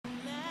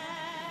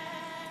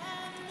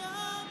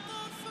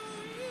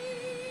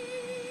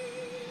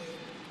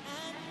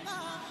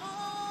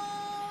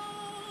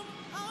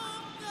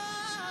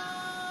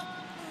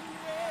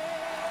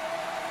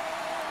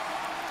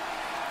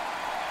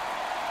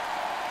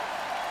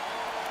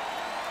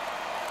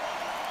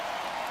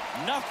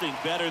Nothing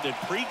better than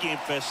pregame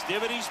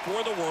festivities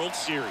for the World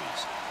Series.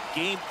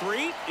 Game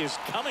 3 is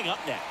coming up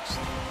next.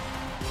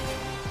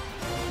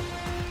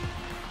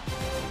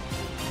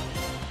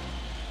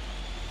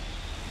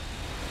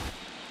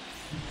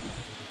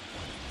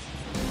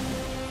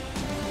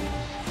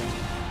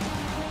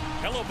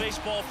 Hello,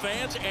 baseball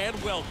fans, and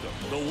welcome.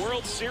 The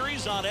World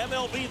Series on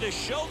MLB The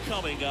Show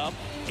coming up.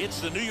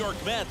 It's the New York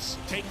Mets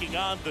taking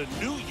on the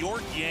New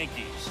York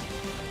Yankees.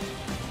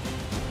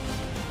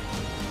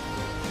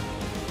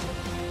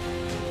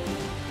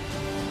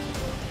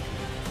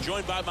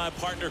 Joined by my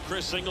partner,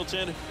 Chris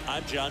Singleton,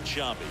 I'm John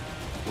Shambi.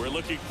 We're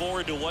looking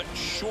forward to what's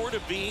sure to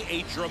be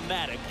a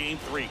dramatic Game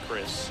 3,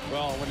 Chris.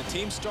 Well, when a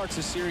team starts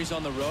a series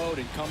on the road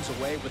and comes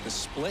away with a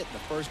split in the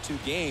first 2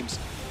 games,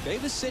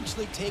 they've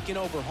essentially taken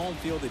over home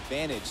field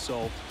advantage.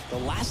 So the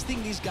last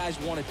thing these guys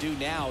want to do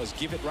now is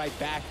give it right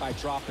back by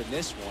dropping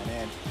this one.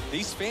 And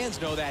these fans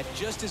know that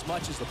just as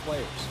much as the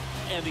players.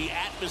 And the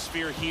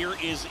atmosphere here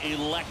is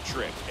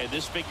electric. And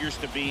this figures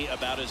to be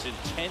about as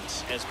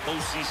intense as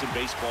postseason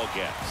baseball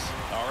gets.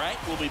 All right,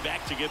 we'll be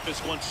back to get this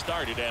one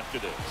started after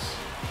this.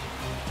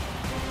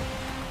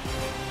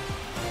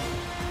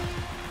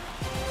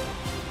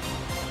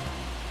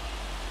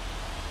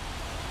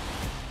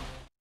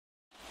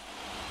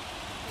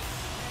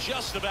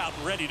 Just about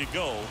ready to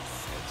go.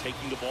 And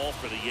taking the ball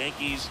for the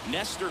Yankees,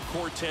 Nestor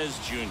Cortez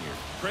Jr.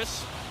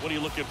 Chris, what are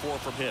you looking for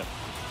from him?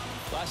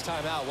 Last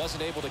time out,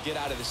 wasn't able to get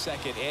out of the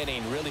second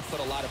inning, really put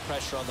a lot of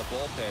pressure on the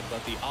bullpen,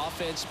 but the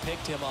offense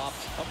picked him up.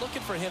 I'm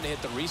looking for him to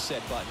hit the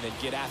reset button and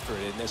get after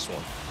it in this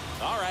one.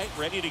 All right,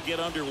 ready to get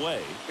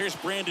underway. Here's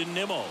Brandon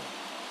Nimmo.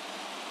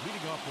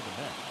 Leading off for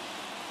the Mets,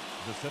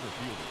 the center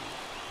fielder,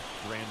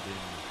 Brandon.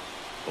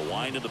 The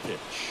wind of the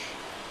pitch.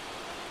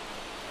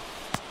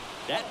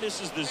 That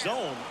misses the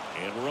zone,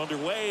 and we're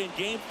underway in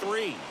Game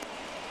 3.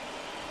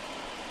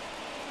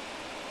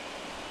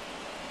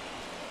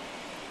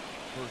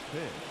 First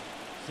pitch,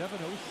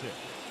 7:06.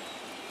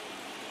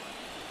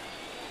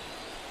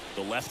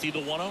 The lefty,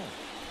 the 1-0.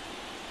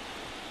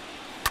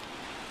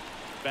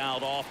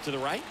 Fouled off to the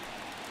right.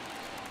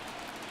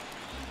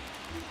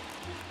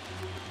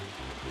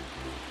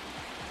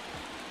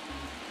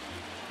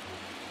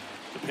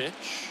 The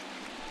pitch.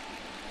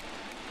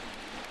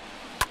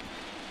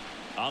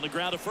 On the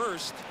ground to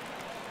first.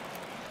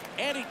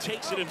 And he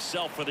takes it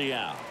himself for the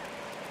out.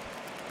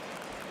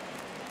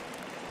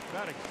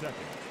 Batting second.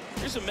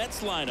 Here's a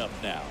Mets lineup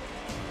now.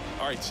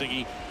 All right,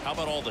 Siggy, how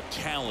about all the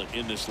talent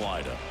in this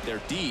lineup?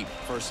 They're deep,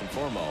 first and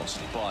foremost,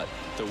 but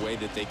the way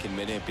that they can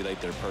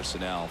manipulate their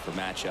personnel for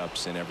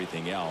matchups and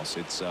everything else,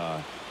 it's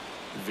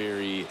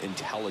very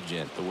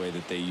intelligent the way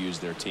that they use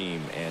their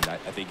team. And I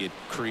think it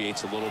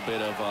creates a little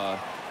bit of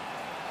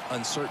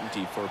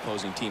uncertainty for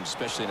opposing teams,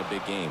 especially in a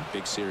big game,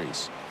 big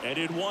series. And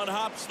in one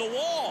hops the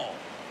wall.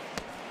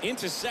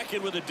 Into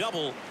second with a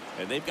double,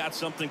 and they've got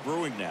something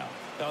brewing now.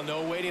 Well,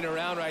 no waiting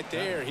around right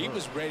there. He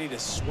was ready to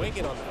swing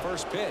it on the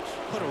first pitch.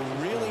 Put a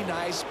really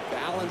nice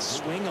balanced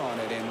swing on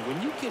it, and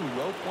when you can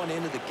rope one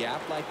into the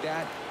gap like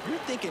that, you're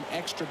thinking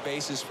extra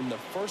bases from the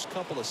first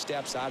couple of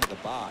steps out of the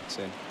box,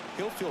 and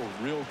he'll feel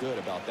real good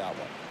about that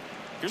one.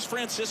 Here's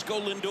Francisco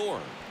Lindor.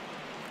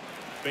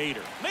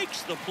 Bader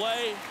makes the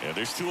play, and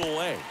there's 2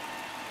 away.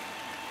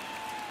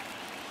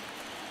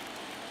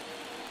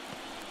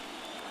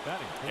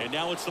 And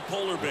now it's the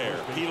polar bear,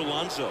 Pete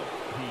Alonso.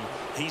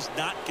 He's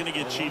not going to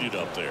get cheated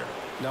up there.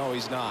 No,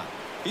 he's not.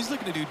 He's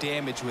looking to do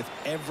damage with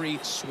every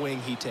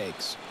swing he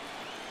takes.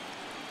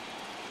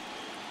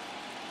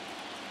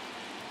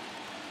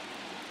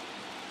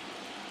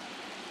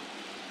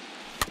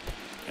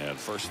 And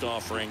first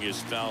offering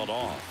is fouled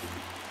off.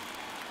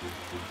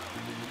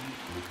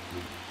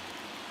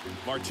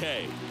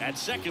 Marte at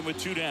second with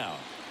 2 down.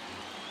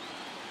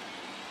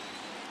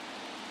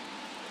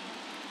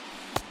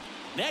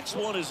 Next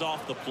one is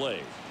off the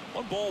plate.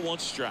 1 ball, 1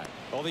 strike.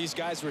 Well, these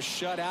guys were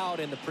shut out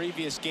in the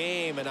previous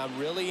game, and I'm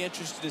really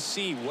interested to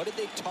see what did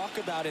they talk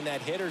about in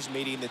that hitters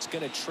meeting that's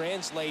going to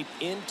translate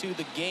into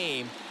the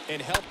game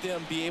and help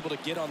them be able to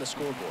get on the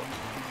scoreboard.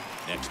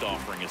 Next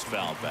offering is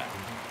fouled back.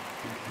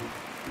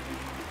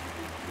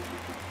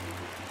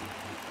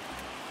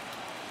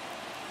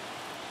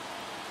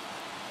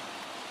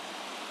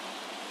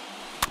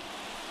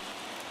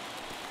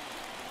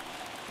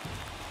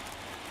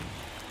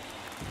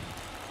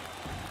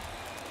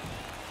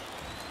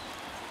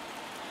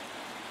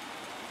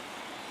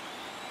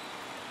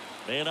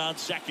 And on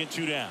second,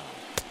 2 down.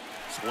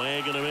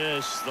 Swing and a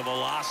miss. The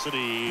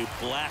velocity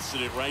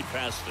blasted it right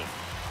past him.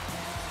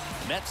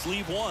 Mets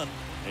leave 1.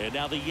 And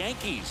now the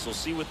Yankees will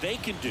see what they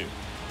can do.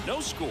 No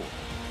score.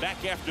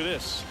 Back after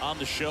this on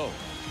the show.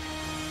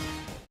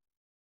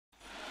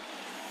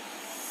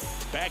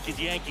 back at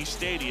Yankee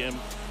Stadium.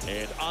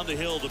 And on the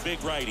hill, the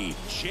big righty,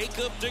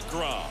 Jacob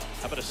deGrom.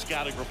 How about a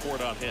scouting report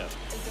on him?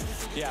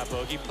 Yeah,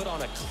 Bogey put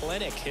on a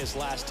clinic his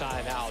last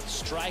time out.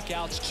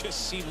 Strikeouts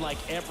just seemed like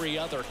every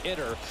other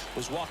hitter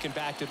was walking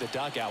back to the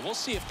dugout. We'll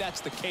see if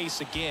that's the case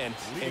again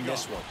in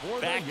this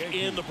one. Back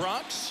in the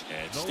Bronx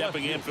and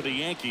stepping in for the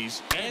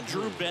Yankees,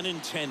 Andrew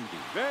Benintendi.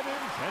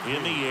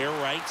 In the air,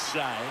 right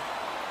side.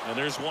 And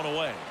there's one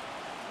away.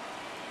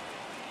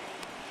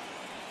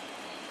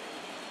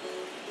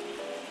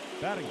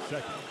 Batting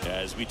second.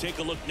 As we take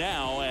a look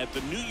now at the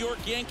New York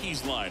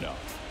Yankees lineup.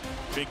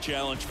 Big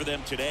challenge for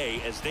them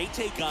today as they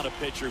take on a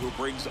pitcher who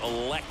brings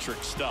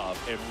electric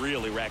stuff and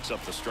really racks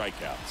up the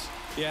strikeouts.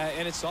 Yeah,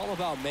 and it's all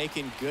about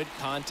making good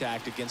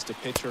contact against a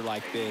pitcher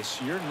like this.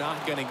 You're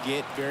not going to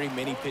get very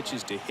many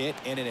pitches to hit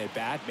in an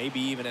at-bat, maybe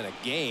even in a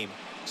game.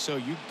 So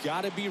you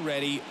got to be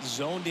ready,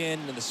 zoned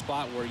in the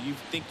spot where you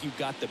think you've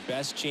got the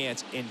best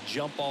chance and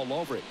jump all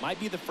over it. Might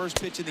be the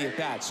first pitch of the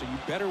at-bat, so you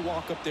better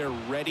walk up there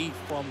ready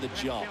from the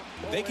jump.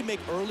 If they can make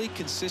early,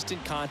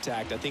 consistent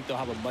contact, I think they'll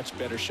have a much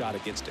better shot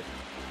against it.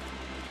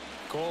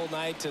 Cold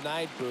night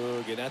tonight,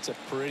 Boog, and that's a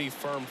pretty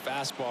firm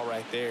fastball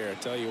right there. I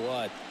tell you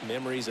what,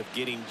 memories of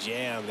getting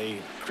jammed, they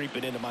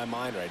creeping into my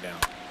mind right now.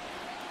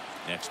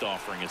 Next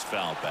offering is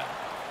foul back.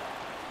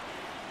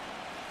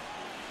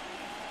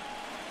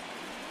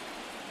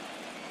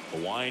 A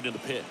wind in the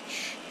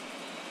pitch.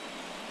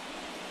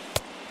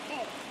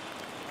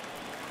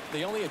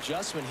 The only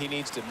adjustment he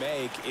needs to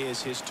make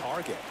is his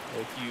target.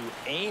 If you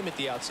aim at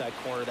the outside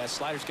corner, that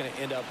slider's going to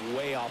end up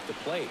way off the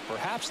plate.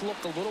 Perhaps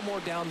look a little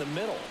more down the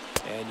middle,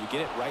 and you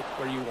get it right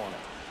where you want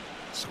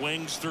it.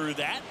 Swings through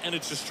that, and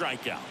it's a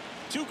strikeout.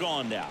 2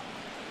 gone now.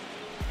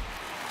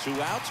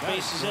 2 outs,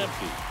 base is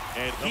empty.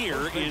 And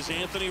here is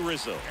Anthony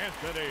Rizzo.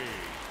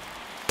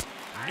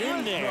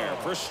 In there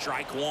for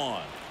strike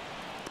 1.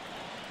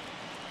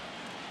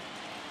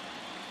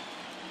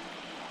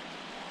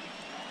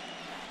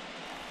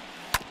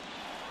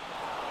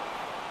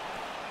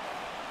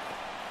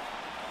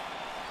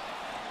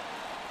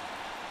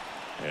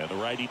 And the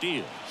righty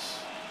deals.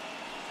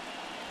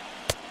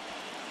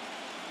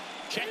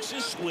 Checks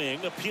his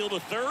swing, appeal to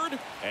third,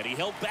 and he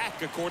held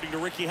back according to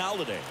Ricky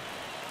Holiday.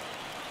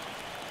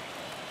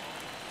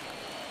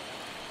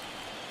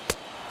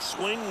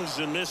 Swings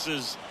and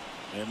misses,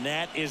 and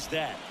that is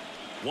that.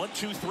 1,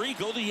 2, 3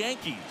 go the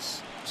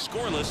Yankees.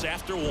 Scoreless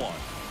after 1.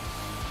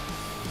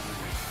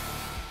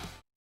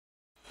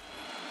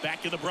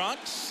 Back in the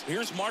Bronx,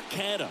 here's Mark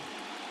Canha.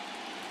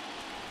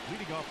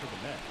 Leading off for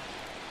the Mets,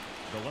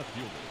 the left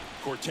fielder.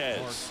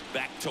 Cortez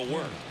back to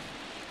work.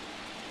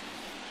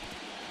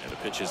 And the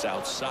pitch is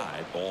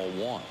outside, ball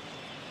 1.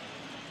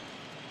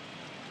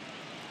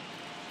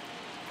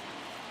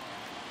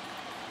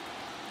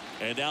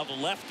 And now the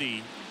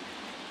lefty.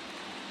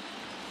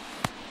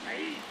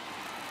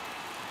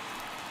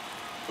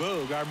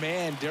 Boog, our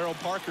man Darryl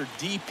Parker,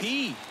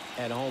 DP,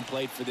 at home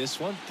plate for this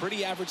one.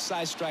 Pretty average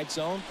size strike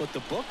zone, but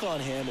the book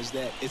on him is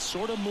that it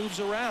sort of moves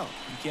around.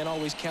 You can't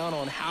always count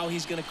on how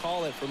he's going to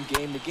call it from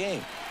game to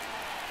game.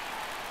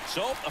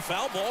 So a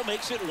foul ball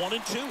makes it 1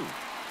 and 2.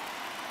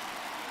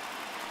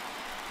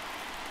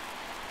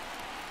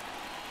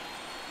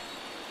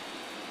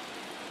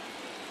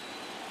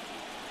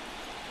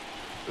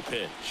 The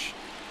pitch.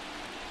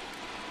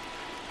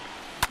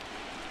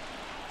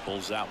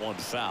 Pulls that one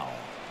foul.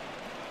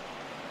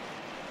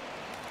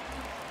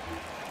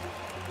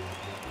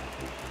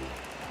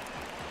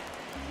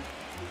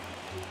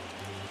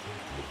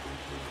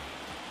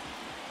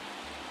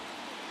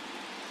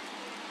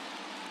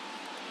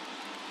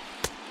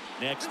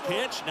 Next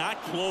pitch, not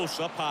close,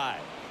 up high.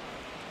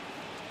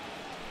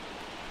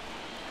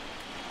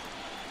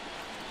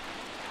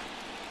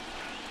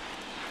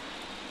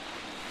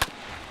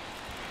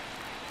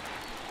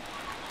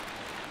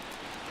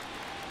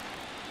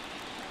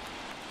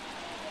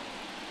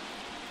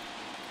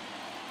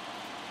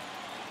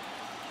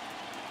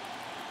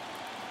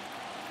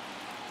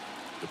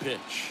 The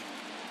pitch.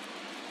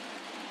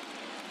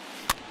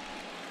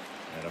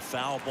 And a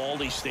foul ball,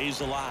 he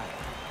stays alive.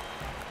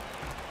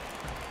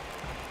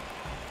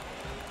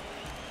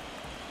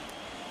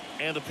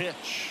 And the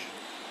pitch.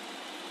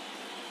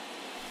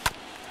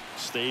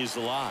 Stays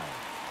alive.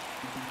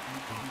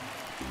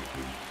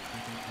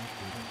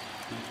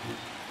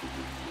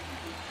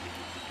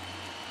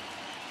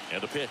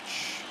 And the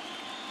pitch.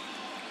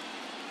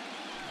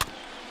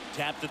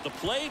 Tapped at the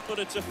plate, but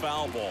it's a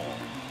foul ball.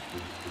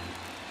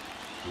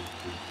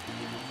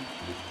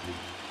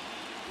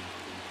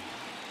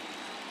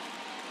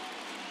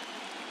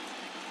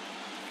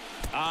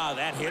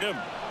 That hit him.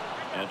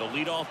 And the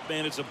leadoff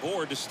man is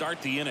aboard to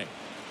start the inning.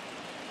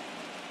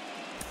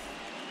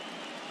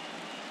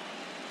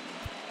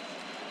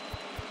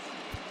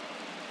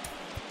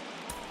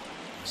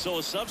 So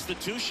a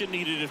substitution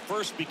needed at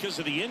first because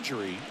of the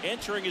injury.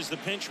 Entering is the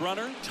pinch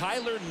runner,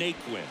 Tyler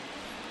Naquin.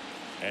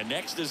 And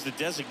next is the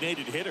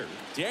designated hitter,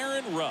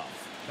 Darren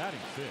Ruff. Batting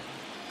 6,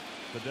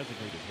 the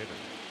designated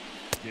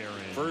hitter,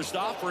 Darren. First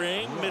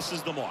offering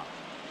misses the mark.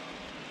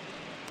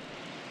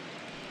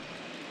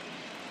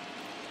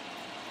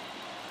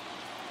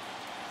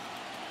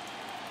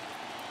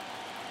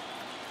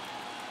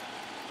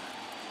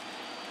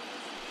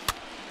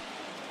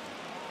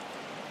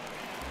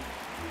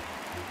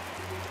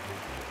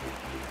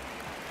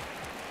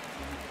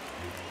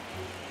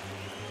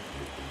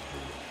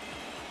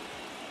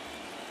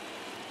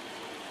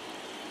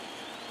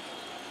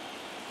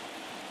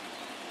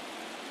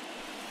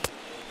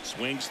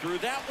 Swings through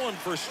that one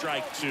for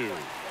strike 2.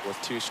 With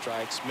 2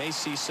 strikes, may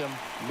see some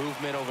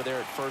movement over there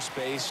at first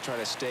base, trying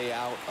to stay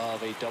out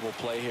of a double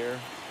play here.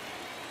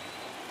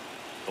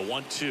 The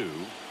 1-2.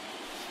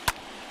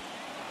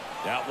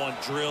 That one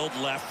drilled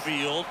left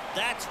field.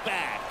 That's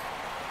back.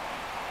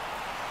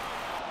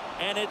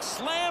 And it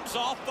slams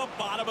off the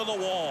bottom of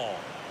the wall.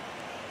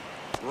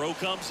 Throw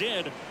comes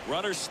in.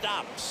 Runner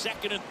stopped.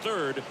 Second and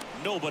third.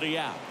 Nobody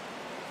out.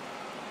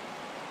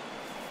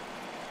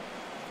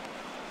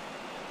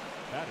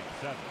 Batting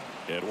 7.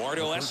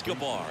 Eduardo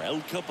Escobar,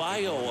 El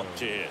Caballo up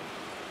to hit.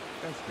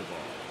 Escobar.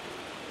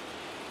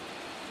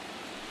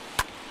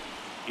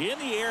 In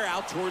the air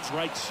out towards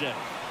right center.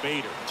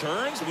 Bader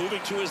turns,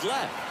 moving to his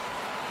left.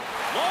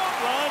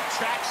 Long run,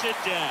 tracks it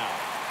down.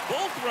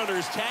 Both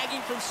runners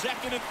tagging from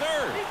second and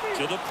third.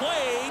 To the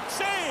plate,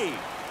 save.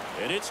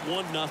 And it's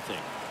 1-0.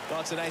 Well,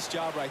 it's a nice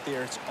job right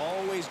there. It's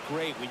always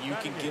great when you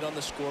can get on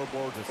the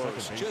scoreboard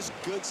first. Just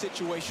good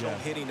situational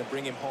hitting to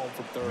bring him home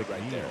from third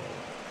right there.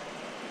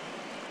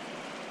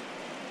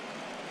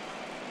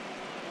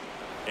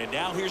 And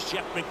now here's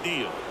Jeff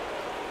McNeil.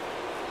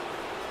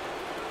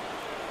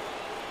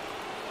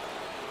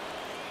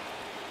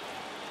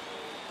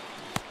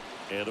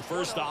 And the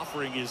first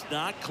offering is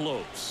not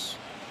close.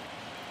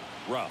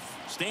 Ruff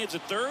stands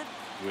at third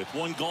with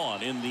 1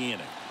 gone in the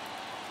inning.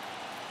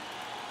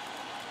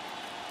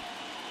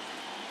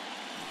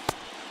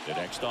 The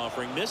next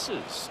offering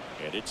misses,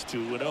 and it's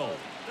 2-0.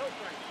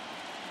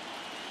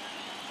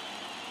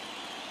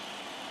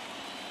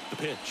 The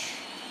pitch.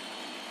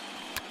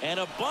 And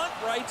a bunt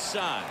right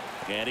side.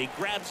 And he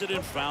grabs it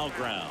in foul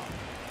ground.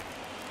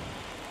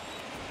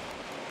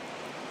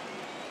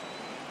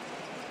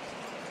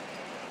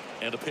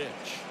 And a pitch.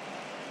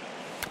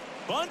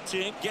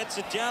 Bunting gets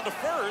it down to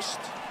first.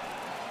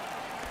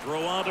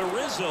 Throw on to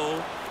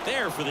Rizzo.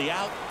 There for the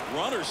out.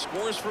 Runner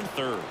scores from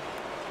third.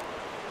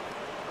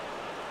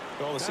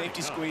 Well, the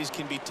safety squeeze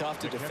can be tough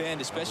to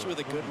defend, especially with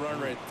a good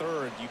runner at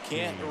third. You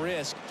can't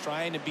risk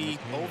trying to be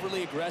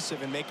overly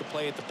aggressive and make a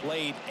play at the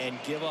plate and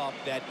give up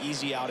that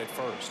easy out at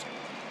first.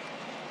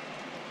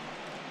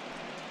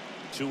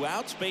 2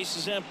 outs, base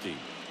is empty.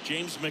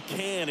 James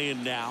McCann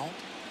in now.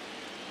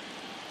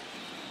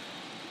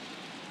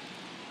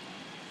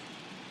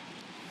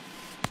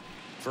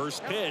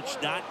 First pitch,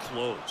 not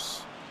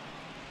close.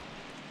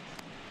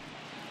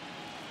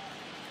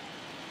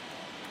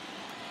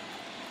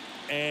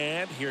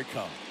 And here it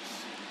comes.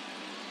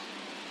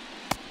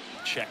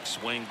 Check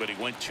swing, but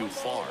he went too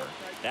far.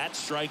 That's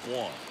strike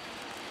 1.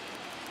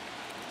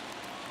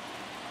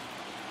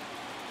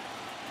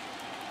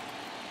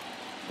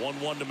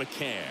 One to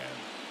McCann.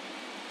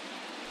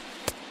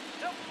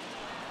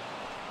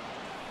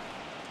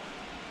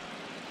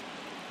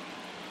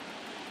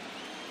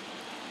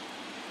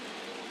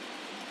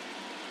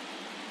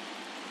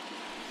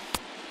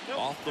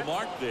 Off the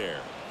mark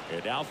there.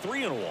 And now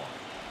 3-1.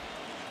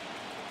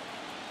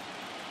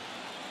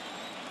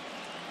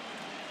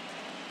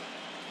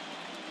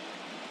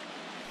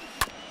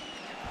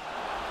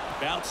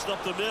 Bounced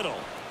up the middle.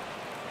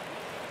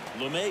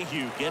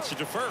 LeMahieu gets it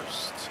to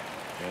first.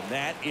 And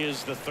that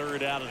is the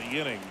third out of the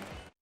inning.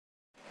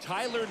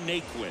 Tyler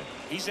Naquin.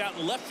 He's out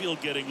in left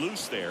field getting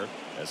loose there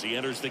as he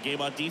enters the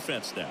game on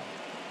defense now.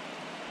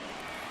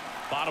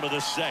 Bottom of the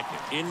second.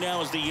 In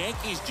now is the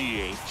Yankees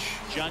DH,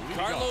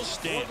 Giancarlo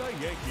Stanton.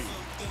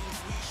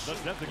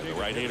 The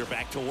right-hander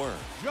back to work.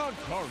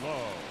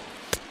 Giancarlo.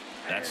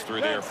 That's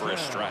through there for a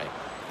strike.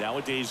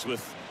 Nowadays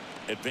with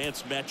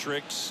advanced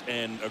metrics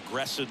and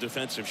aggressive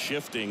defensive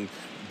shifting,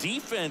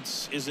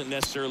 defense isn't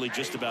necessarily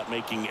just about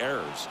making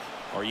errors.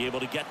 Are you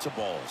able to get to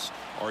balls?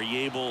 Are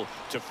you able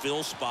to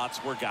fill spots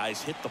where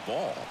guys hit the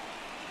ball?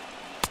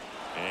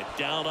 And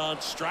down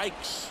on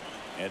strikes.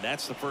 And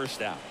that's the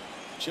first out.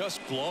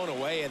 Just blown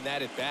away in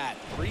that at bat.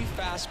 3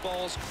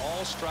 fastballs,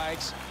 all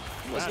strikes.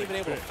 He wasn't even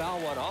able to foul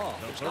one off.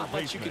 There's not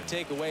much you can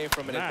take away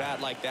from an at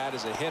bat like that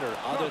as a hitter,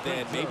 other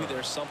than maybe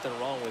there's something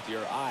wrong with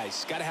your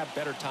eyes. Got to have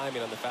better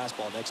timing on the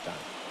fastball next time.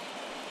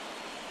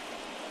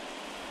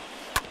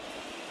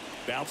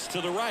 Bounce to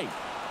the right.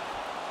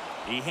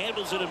 He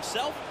handles it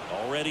himself.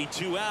 Already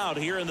 2 out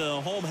here in the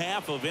home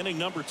half of inning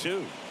number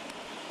 2.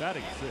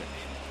 Batting 6.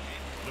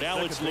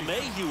 Now it's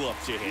LeMahieu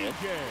up to hit.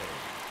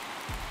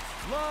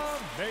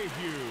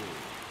 LeMahieu.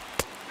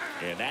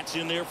 And that's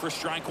in there for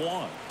strike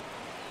 1.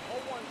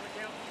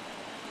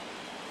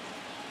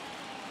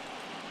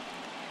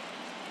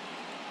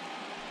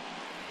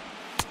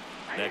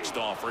 Next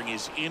offering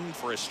is in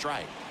for a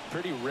strike.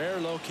 Pretty rare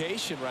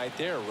location right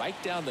there, right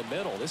down the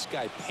middle. This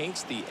guy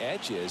paints the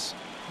edges.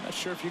 Not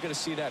sure if you're going to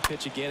see that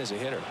pitch again as a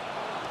hitter.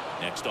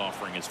 Next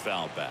offering is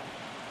fouled back.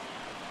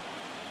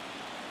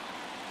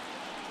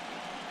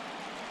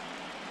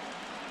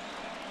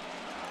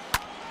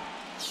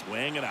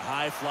 Swing and a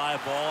high fly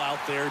ball out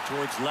there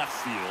towards left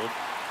field.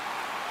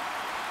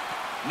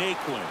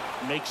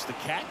 Naquin makes the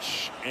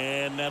catch,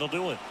 and that'll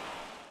do it.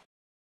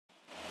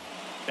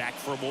 Back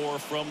for more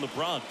from the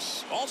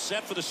Bronx. All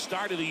set for the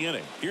start of the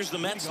inning. Here's the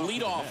Mets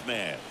leadoff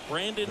man,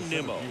 Brandon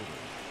Nimmo.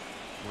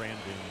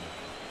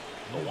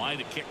 The line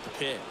to kick the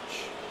pitch.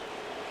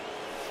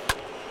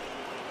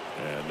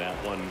 And that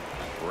one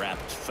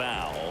wrapped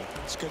foul.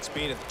 It's good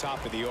speed at the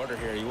top of the order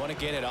here. You want to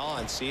get it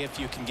on, see if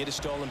you can get a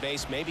stolen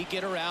base, maybe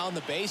get around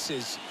the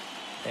bases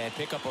and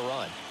pick up a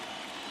run.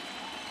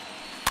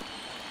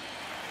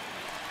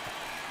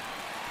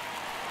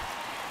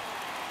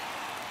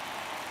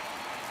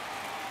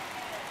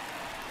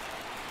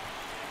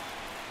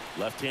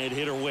 Left-hand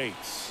hitter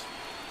waits.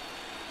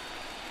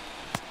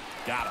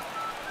 Got him.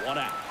 One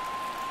out.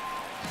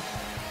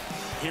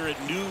 Here at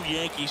New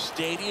Yankee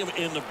Stadium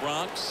in the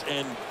Bronx,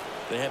 and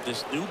they have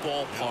this new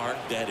ballpark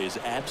that is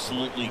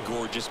absolutely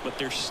gorgeous, but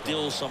there's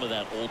still some of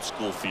that old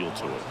school feel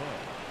to it.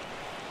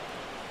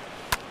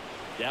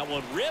 That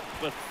one ripped,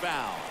 but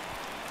foul.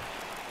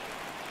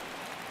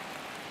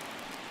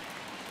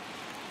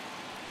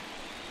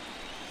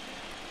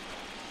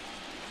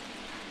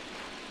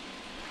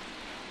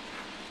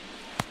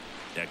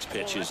 Next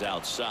pitch is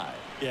outside.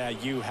 Yeah,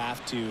 you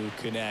have to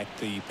connect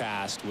the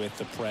past with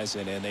the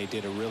present, and they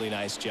did a really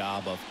nice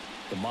job of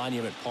the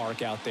Monument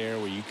Park out there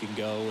where you can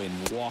go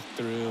and walk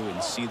through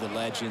and see the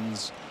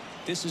legends.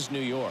 This is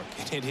New York,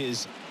 and it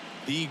is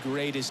the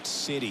greatest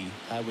city,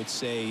 I would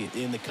say,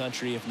 in the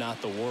country, if not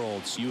the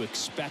world. So you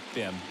expect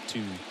them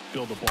to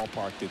build a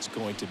ballpark that's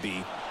going to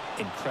be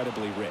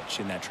incredibly rich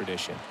in that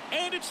tradition.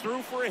 And it's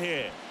through for a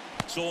hit.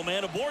 So a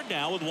man aboard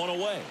now with one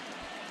away.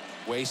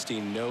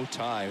 Wasting no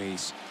time.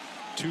 He's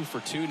 2 for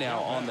 2 now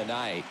on the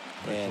night,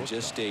 and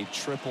just a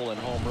triple and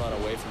home run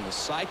away from the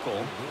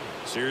cycle.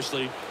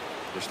 Seriously,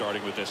 they're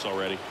starting with this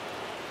already.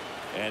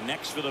 And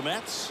next for the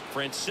Mets,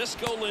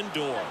 Francisco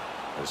Lindor,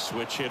 a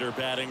switch hitter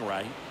batting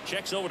right,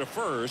 checks over to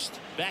first,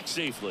 back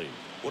safely.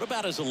 What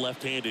about as a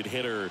left-handed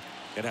hitter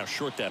and how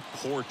short that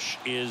porch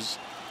is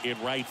in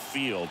right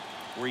field?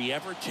 Were you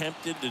ever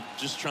tempted to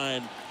just try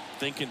and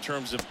think in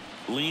terms of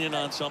leaning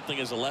on something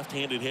as a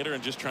left-handed hitter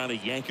and just trying to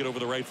yank it over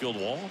the right field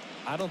wall?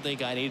 I don't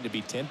think I needed to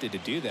be tempted to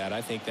do that.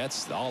 I think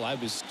that's all I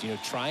was,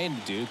 trying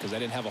to do, because I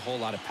didn't have a whole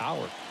lot of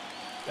power.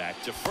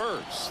 Back to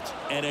first,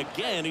 and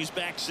again he's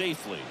back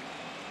safely.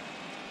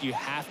 You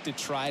have to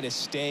try to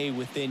stay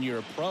within your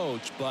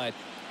approach, but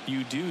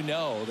you do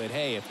know that,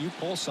 hey, if you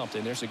pull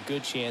something, there's a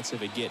good chance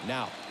of it getting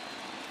out.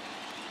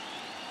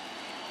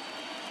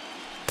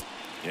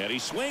 And he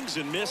swings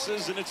and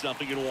misses, and it's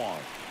 0-1.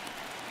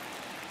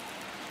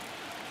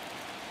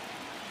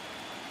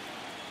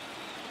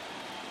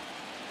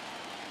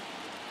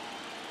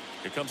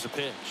 Here comes the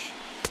pitch.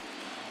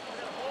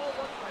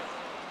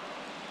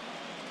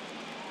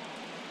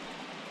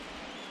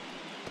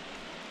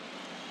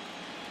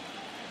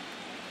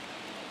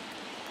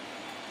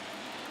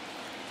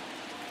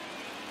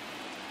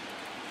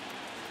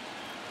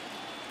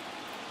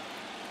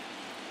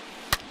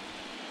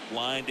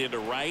 Lined into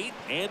right,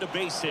 and a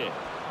base hit.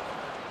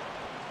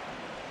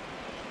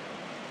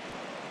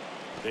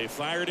 They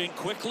fired in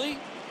quickly,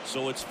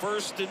 so it's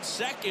first and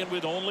second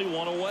with only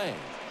one away.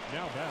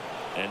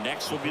 And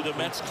next will be the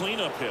Mets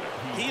cleanup hitter,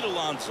 Pete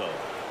Alonso.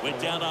 Went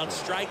down on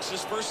strikes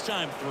his first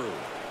time through.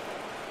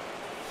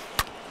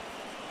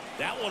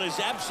 That one is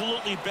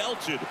absolutely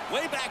belted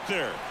way back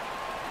there.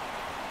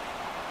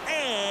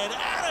 And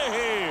out of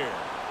here.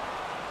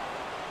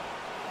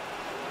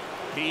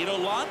 Pete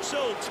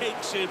Alonso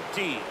takes him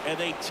deep, and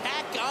they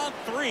tack on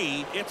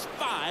 3. It's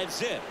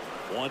 5-zip.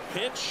 One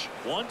pitch,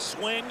 one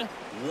swing,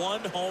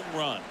 one home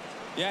run.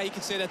 Yeah, you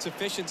can say that's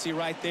efficiency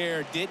right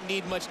there. Didn't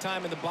need much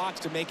time in the box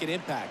to make an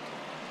impact.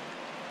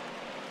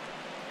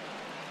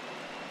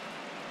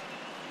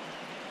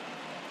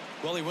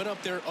 Well, he went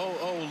up there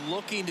 0-0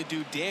 looking to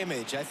do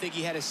damage. I think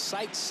he had his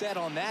sights set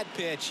on that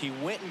pitch. He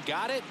went and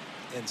got it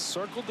and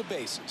circled the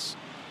bases.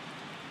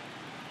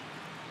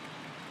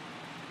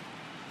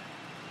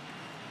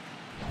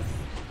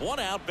 One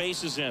out,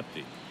 base is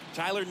empty.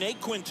 Tyler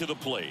Naquin to the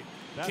plate.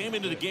 Came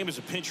into the game as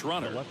a pinch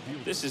runner.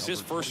 This is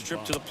his first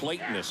trip to the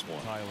plate in this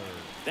one.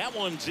 That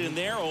one's in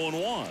there,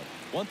 0-1.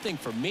 One thing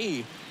for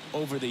me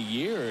over the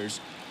years,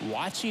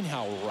 watching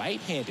how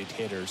right-handed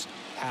hitters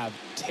have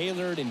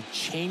tailored and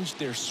changed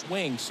their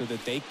swing so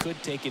that they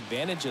could take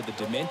advantage of the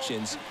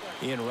dimensions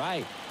in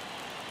right.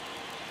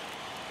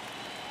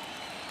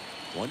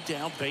 One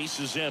down, base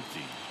is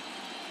empty.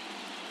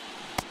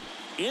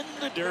 In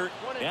the dirt,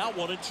 now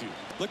 1-2.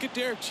 Look at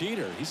Derek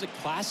Jeter. He's a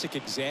classic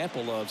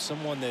example of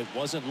someone that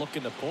wasn't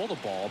looking to pull the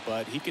ball,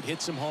 but he could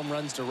hit some home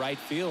runs to right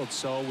field,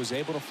 so was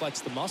able to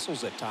flex the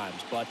muscles at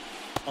times. But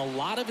a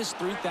lot of his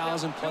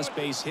 3,000-plus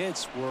base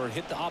hits were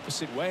hit the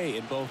opposite way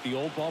in both the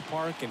old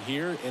ballpark and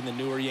here in the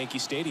newer Yankee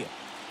Stadium.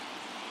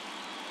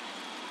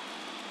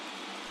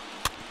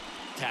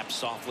 Tap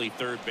softly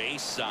third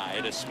base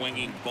side, a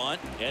swinging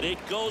bunt, and it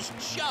goes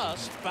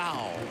just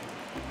foul.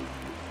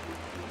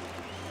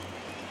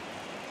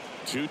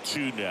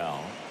 2-2 now.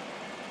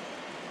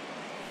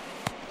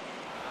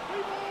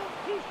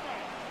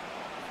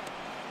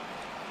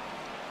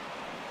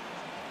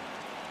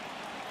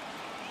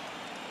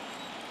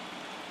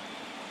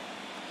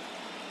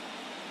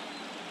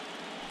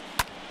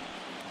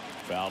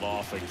 Fouled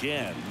off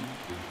again,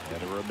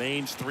 and it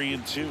remains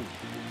 3-2.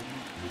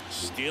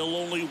 Still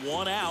only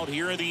one out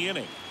here in the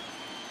inning.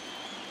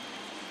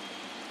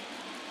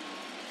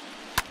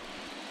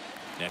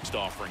 Next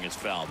offering is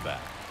fouled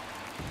back.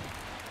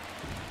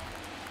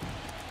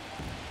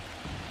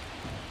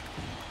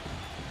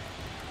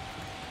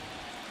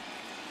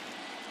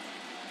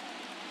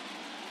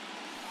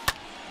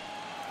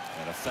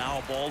 And a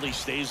foul ball. He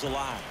stays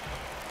alive.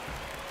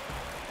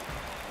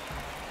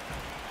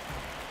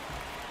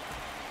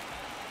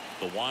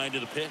 The wind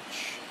of the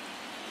pitch.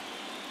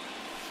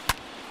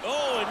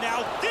 Oh, and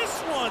now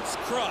this one's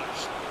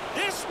crushed.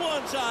 This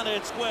one's on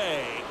its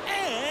way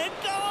and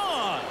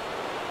gone.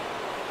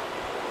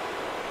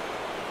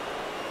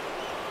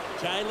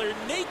 Tyler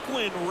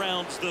Naquin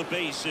rounds the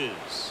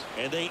bases,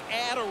 and they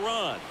add a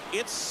run.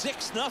 It's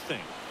 6-0.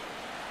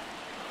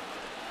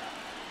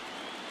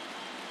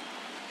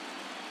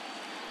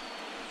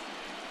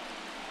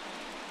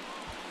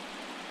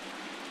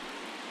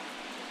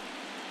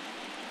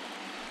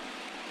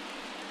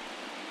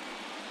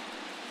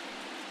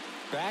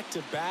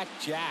 Back-to-back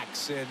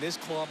jacks, and this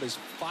club is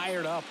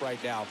fired up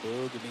right now,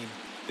 Boog. I mean,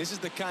 this is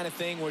the kind of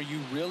thing where you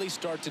really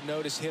start to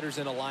notice hitters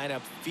in a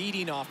lineup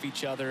feeding off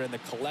each other, and the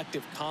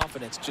collective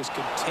confidence just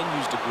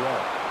continues to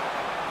grow.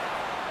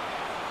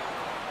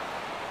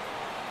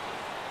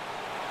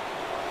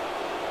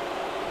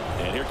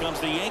 And here comes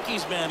the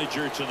Yankees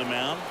manager to the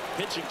mound.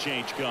 Pitching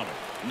change coming.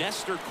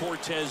 Nestor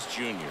Cortez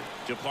Jr.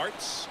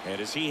 departs,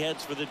 and as he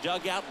heads for the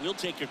dugout, we'll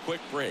take a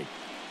quick break.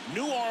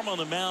 New arm on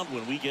the mound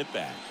when we get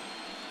back.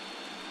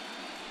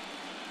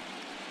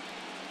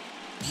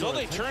 So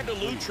they turn to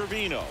Lou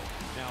Trevino.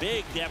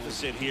 Big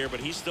deficit here, but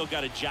he's still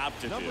got a job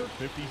to do. Number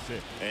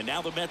 56. And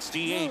now the Mets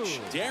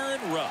DH, Darren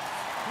Ruff.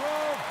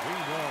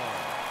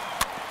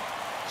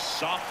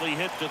 Softly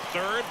hit to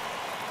third.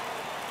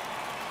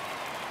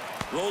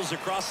 Rolls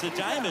across the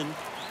diamond.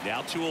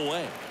 Now 2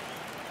 away.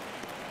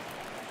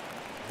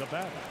 The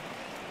batter,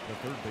 the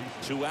third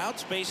baseman. 2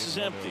 outs, base is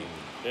empty.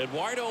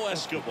 Eduardo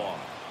Escobar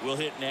will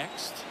hit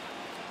next.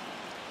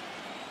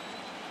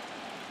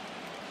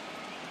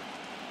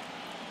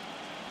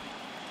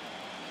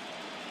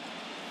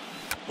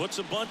 Puts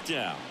a bunt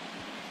down.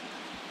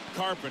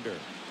 Carpenter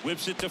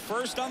whips it to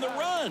first on the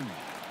run.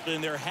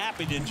 And they're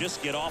happy to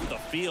just get off the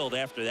field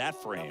after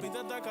that frame.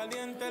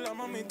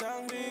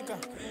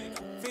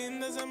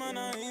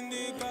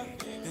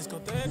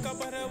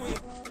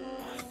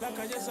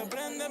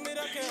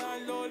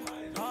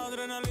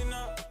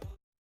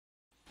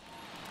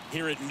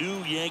 Here at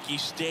New Yankee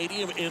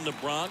Stadium in the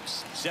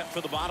Bronx, set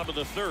for the bottom of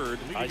the third.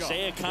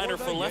 Isaiah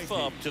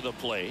Kiner-Falefa up to the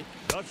plate.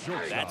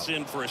 That's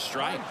in for a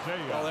strike.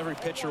 Well, every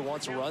pitcher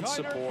wants run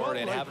support,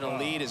 and having a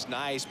lead is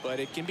nice, but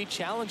it can be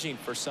challenging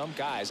for some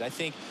guys. I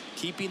think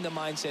keeping the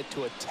mindset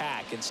to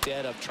attack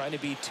instead of trying to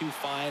be too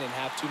fine and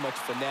have too much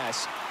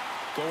finesse,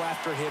 go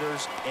after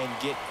hitters and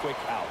get quick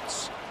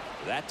outs.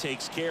 That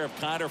takes care of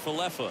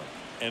Kiner-Falefa,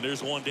 and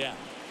there's one down.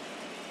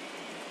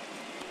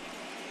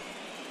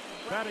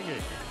 Batting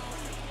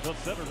eighth, the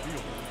center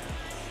fielder,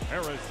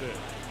 Harrison.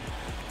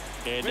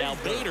 And now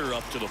Bader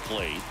up to the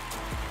plate.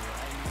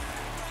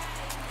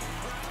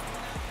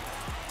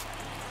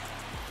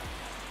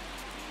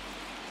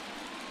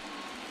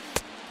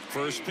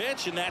 First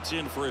pitch, and that's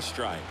in for a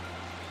strike.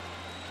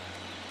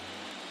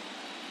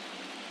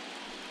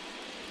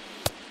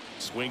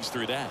 Swings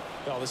through that.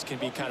 Well, this can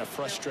be kind of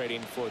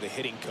frustrating for the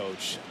hitting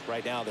coach.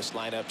 Right now, this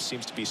lineup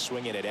seems to be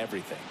swinging at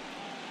everything.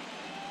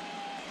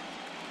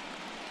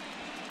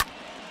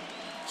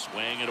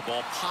 Swing and a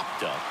ball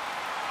popped up.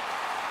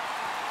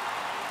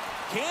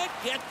 Can't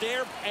get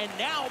there, and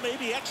now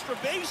maybe extra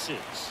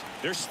bases.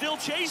 They're still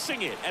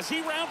chasing it as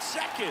he rounds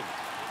second.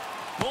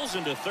 Pulls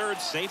into third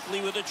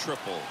safely with a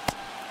triple.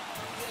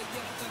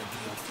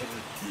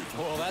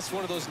 Well, that's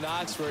one of those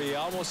knocks where you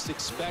almost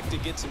expect to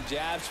get some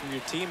jabs from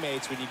your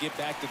teammates when you get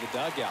back to the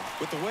dugout.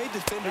 With the way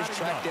defenders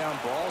track down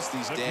balls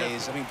these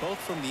days, I mean, both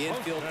from the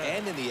infield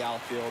and in the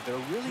outfield, there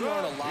really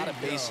aren't a lot of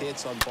base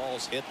hits on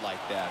balls hit like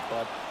that.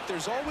 But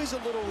there's always a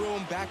little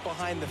room back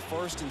behind the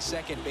first and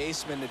second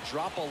baseman to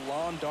drop a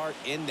lawn dart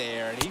in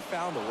there, and he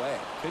found a way.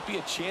 Could be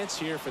a chance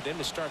here for them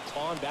to start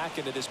clawing back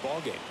into this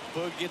ballgame.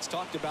 Boog gets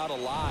talked about a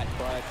lot,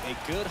 but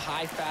a good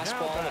high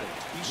fastball in a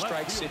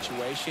two-strike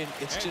situation,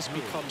 it's just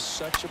become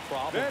such a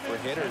problem for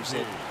hitters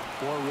in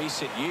more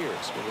recent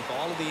years. But with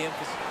all of the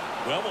emphasis.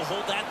 Well, we'll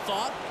hold that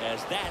thought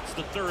as that's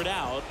the third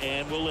out,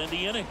 and we'll end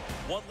the inning.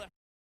 One left.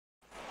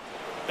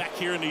 Back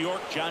here in New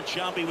York, John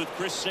Sciambi with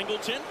Chris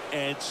Singleton,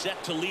 and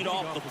set to lead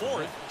off the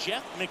fourth,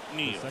 Jeff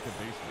McNeil. The second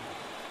baseman,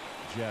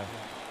 Jeff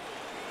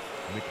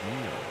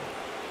McNeil.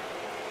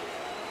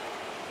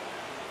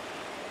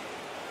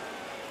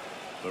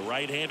 The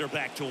right-hander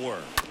back to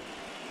work.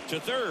 To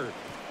third,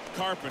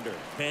 Carpenter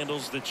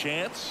handles the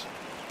chance,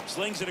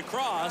 slings it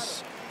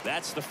across.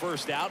 That's the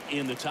first out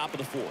in the top of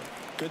the fourth.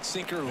 Good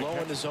sinker low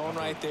in the zone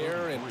right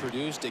there and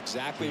produced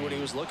exactly what he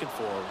was looking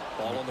for.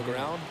 Ball on the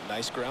ground,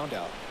 nice ground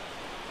out.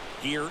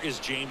 Here is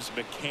James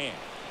McCann.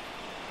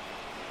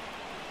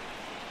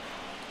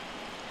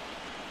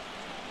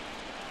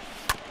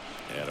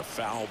 And a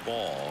foul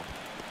ball.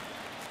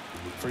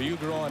 For you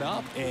growing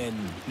up in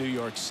New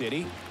York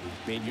City,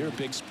 I mean, you're a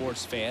big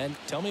sports fan.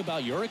 Tell me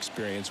about your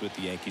experience with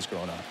the Yankees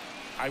growing up.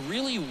 I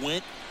really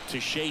went to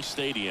Shea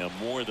Stadium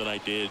more than I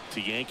did to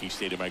Yankee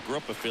Stadium. I grew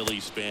up a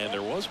Phillies fan.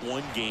 There was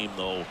one game,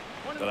 though,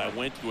 that I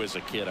went to as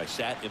a kid. I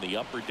sat in the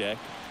upper deck.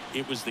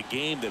 It was the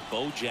game that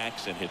Bo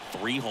Jackson hit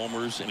 3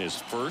 homers in his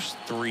first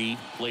 3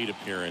 plate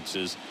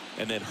appearances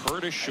and then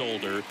hurt his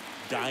shoulder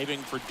diving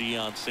for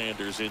Deion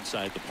Sanders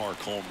inside the park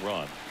home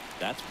run.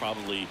 That's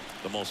probably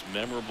the most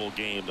memorable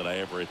game that I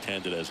ever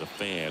attended as a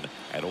fan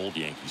at Old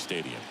Yankee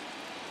Stadium.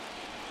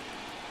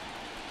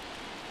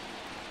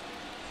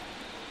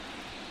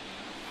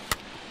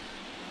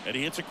 And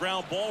he hits a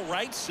ground ball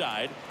right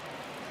side.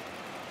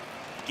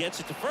 Gets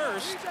it to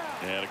first.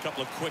 And a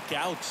couple of quick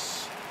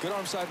outs. Good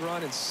arm side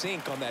run and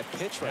sink on that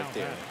pitch right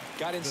there.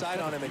 Got inside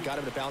on him and got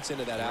him to bounce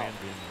into that out.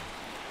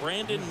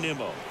 Brandon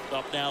Nimmo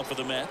up now for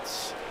the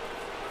Mets.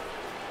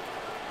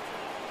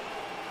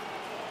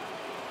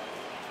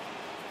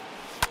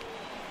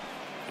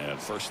 And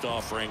first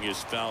offering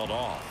is fouled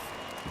off.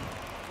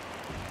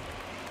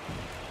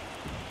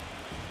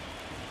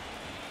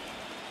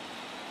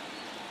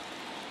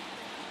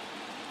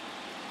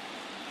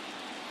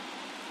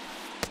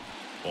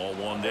 Ball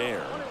 1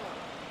 there.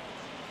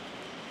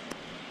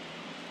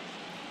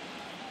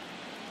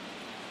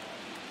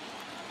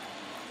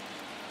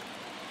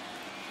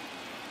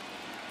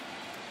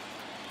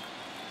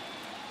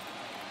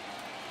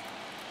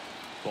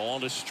 Ball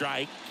to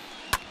strike.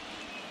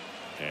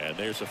 And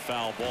there's a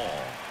foul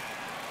ball.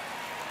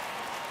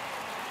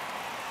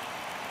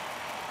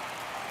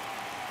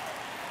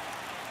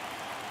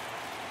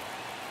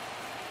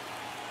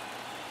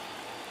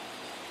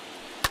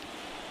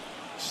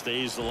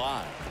 Stays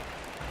alive.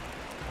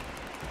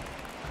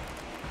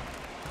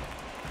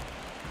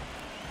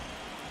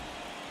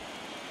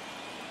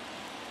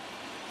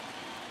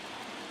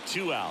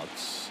 Two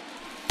outs.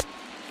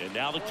 And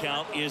now the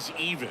count is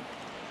even.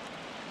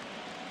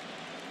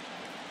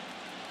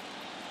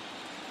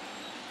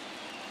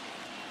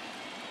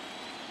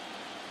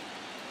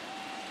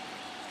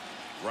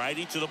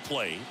 Righty to the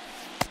plate.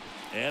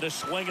 And a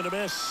swing and a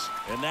miss.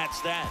 And that's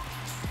that.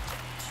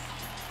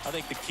 I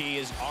think the key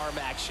is arm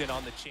action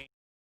on the change.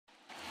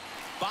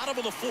 Bottom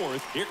of the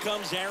 4th, here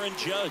comes Aaron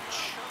Judge.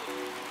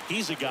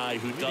 He's a guy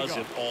who does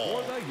it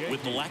all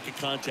with the lack of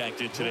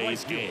contact in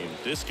today's game.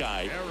 This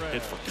guy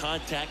hits for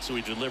contact, so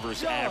he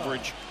delivers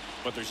average,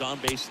 but there's on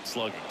base and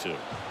slugging too.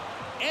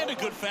 And a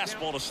good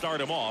fastball to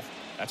start him off.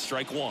 That's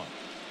strike 1.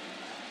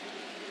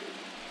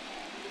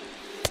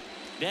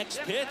 Next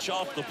pitch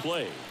off the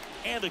plate,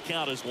 and the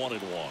count is 1-1.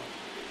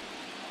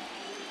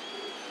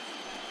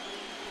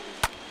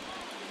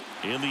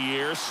 In the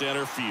air,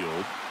 center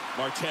field.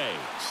 Marte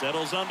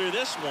settles under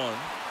this one,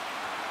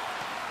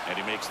 and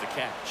he makes the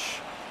catch.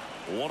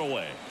 1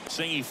 away.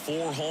 Singing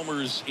 4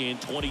 homers in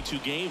 22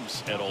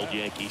 games at Old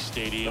Yankee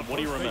Stadium. What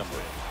do you remember?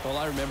 Well,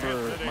 I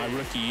remember my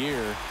rookie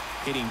year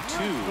hitting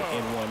 2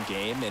 in one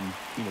game, and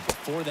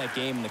before that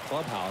game in the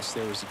clubhouse,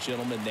 there was a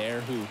gentleman there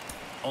who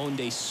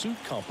owned a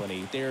suit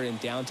company there in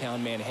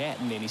downtown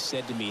Manhattan, and he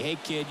said to me, "Hey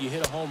kid, you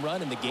hit a home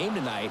run in the game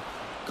tonight.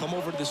 Come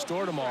over to the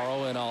store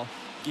tomorrow and I'll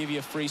give you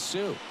a free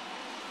suit."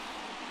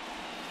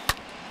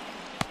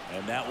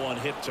 And that one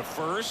hit to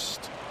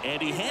first,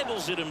 and he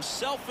handles it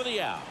himself for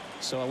the out.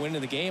 So I went into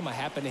the game. I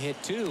happened to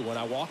hit 2 when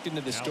I walked into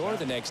the store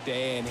the next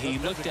day, and he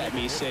looked at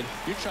me. He said,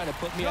 "You're trying to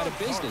put me out of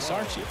business,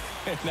 aren't you?"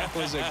 And that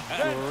was a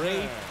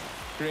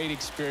great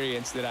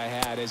experience that I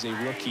had as a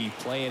rookie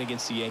playing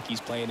against the Yankees,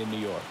 playing in New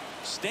York.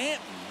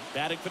 Stanton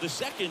batting for the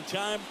 2nd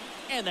time,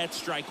 and that's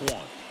strike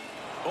 1.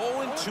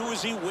 0-2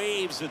 as he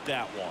waves at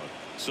that one.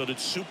 So did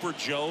Super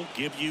Joe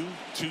give you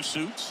 2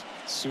 suits?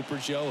 Super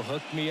Joe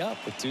hooked me up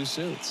with 2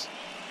 suits.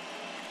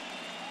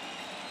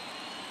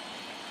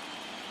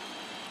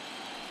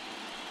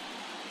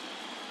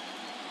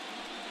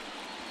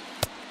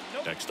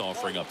 Next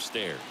offering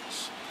upstairs.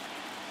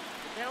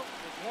 The count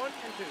is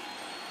 1-2.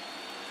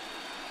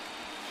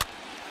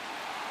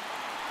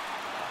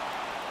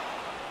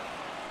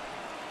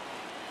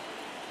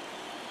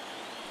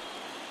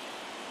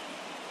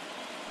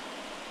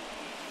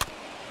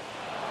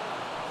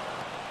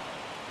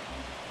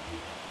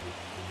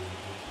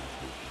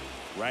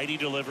 Righty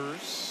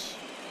delivers.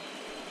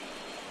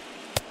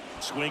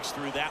 Swings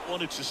through that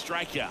one. It's a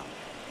strikeout.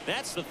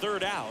 That's the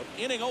 3rd out.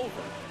 Inning over.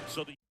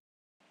 So the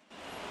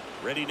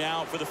ready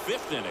now for the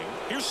 5th inning.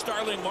 Here's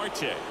Starling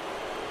Marte. Leading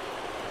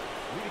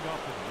off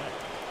to the net,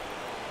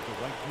 the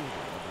right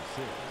fielder, number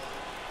 6,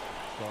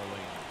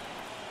 Starling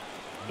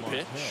The Marte.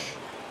 pitch.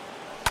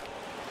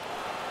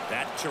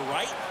 That to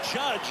right.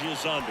 Judge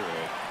is under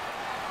it.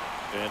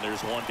 And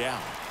there's 1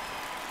 down.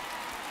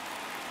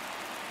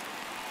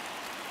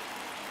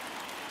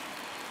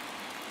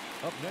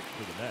 Up next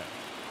to the net,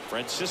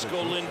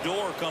 Francisco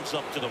Lindor comes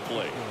up to the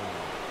plate.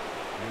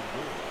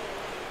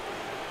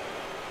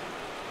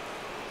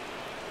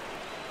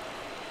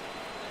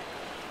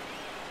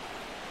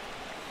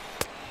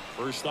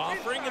 First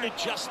offering, and it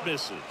just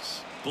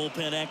misses.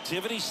 Bullpen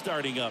activity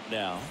starting up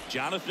now.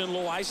 Jonathan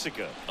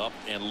Loaisiga up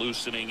and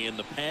loosening in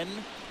the pen.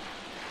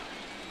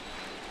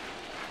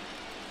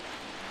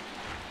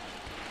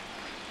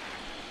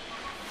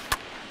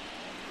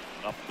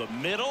 Up the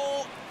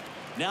middle.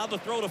 Now the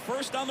throw to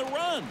first on the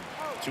run.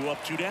 2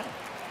 up, 2 down.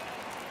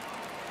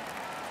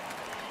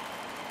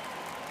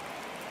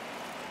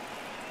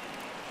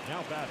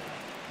 Now batting,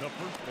 the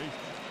first baseman,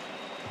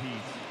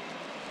 Pete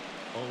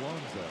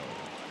Alonso.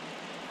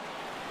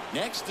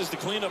 Next is the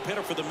cleanup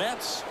hitter for the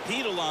Mets,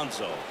 Pete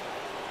Alonso.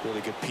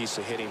 Really good piece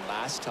of hitting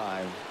last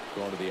time,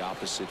 going to the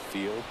opposite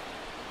field.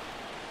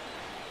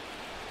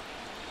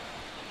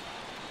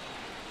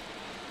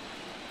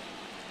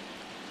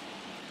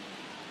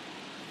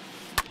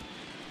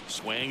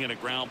 Swing and a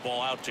ground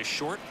ball out to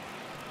short.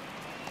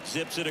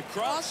 Zips it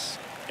across,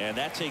 and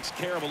that takes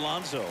care of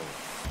Alonso.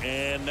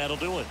 And that'll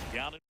do it.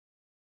 Down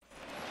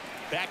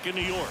back in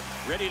New York,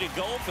 ready to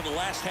go for the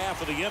last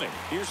half of the inning.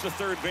 Here's the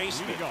third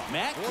baseman,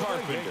 Matt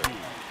Carpenter.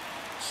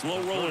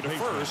 Slow roller to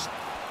first.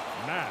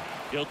 Matt.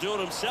 He'll do it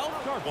himself.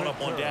 One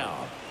up, one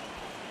down.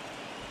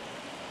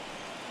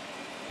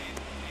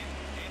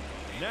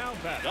 Now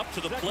back. Up to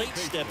the plate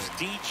steps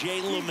DJ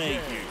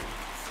LeMahieu.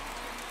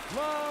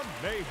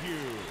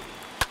 LeMahieu.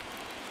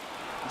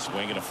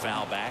 Swinging a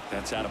foul back.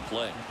 That's out of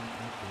play.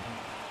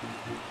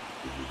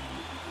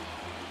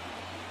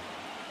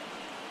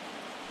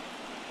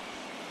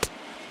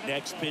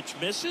 Next pitch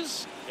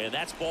misses, and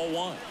that's ball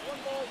 1.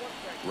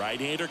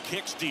 Right-hander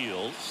kicks,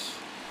 deals.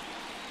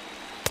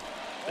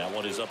 That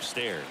one is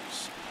upstairs.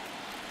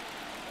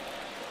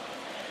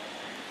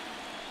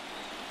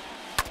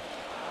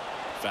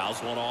 Fouls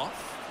one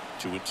off.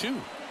 2-2.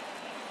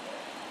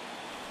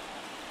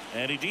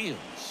 And he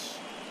deals.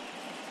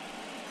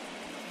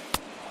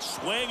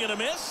 Swing and a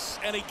miss,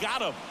 and he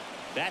got him.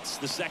 That's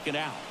the second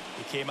out.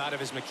 He came out of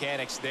his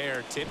mechanics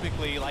there.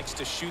 Typically likes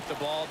to shoot the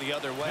ball the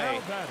other way,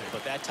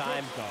 but that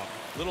time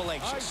a little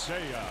anxious.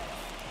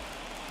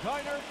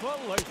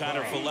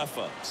 Kiner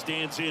Falefa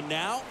stands in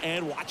now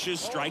and watches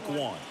strike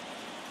 1.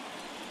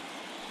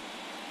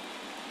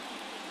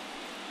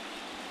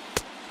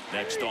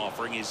 Next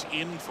offering is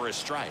in for a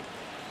strike.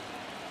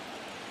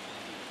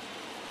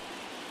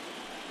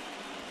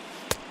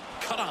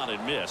 Cut on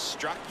and miss.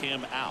 Struck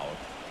him out.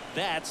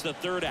 That's the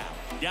third out.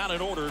 Down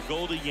in order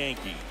go the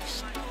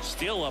Yankees.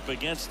 Still up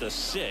against a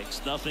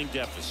 6-0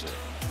 deficit.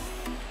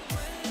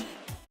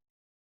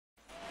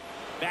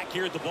 Back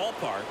here at the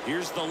ballpark,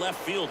 here's the left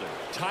fielder,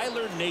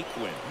 Tyler Naquin.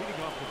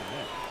 Leading off to the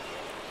net,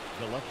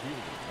 the left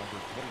fielder, number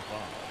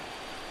 25,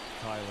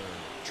 Tyler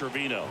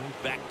Trevino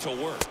back to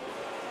work.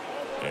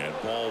 And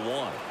ball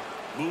 1.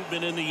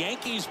 Movement in the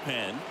Yankees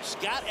pen.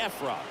 Scott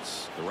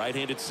Efros, the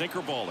right-handed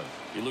sinker baller.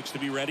 He looks to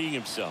be readying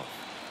himself.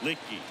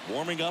 Licky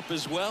warming up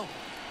as well.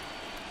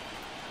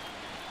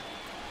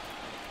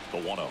 The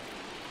 1-0.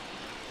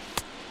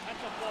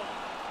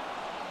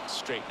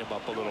 Straighten him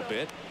up a little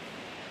bit.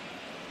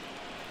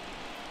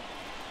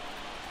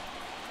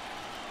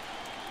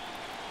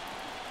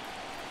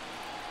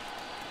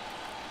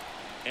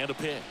 And a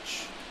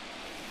pitch.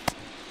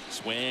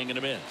 Swing and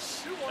a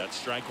miss. That's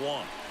strike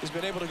 1. He's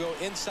been able to go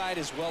inside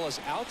as well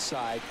as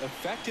outside,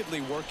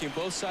 effectively working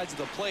both sides of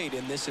the plate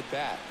in this at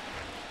bat.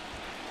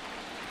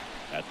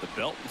 At the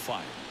belt and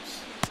fires.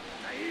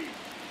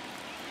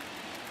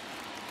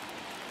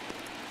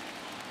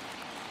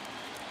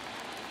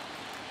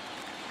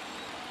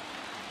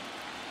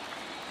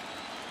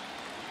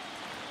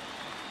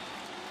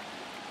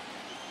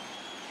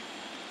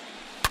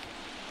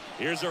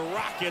 Here's a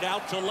rocket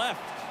out to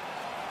left.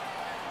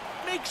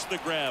 Makes the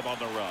grab on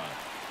the run.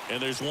 And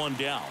there's one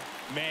down.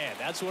 Man,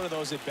 that's one of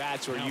those at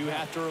bats where you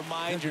have to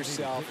remind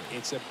yourself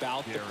it's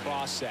about the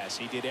process.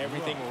 He did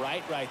everything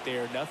right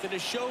there. Nothing to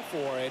show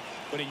for it.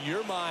 But in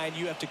your mind,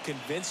 you have to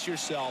convince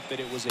yourself that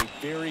it was a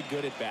very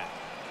good at bat.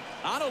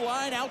 On a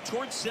line out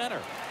towards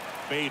center.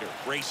 Bader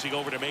racing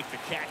over to make the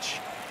catch.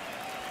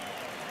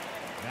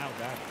 now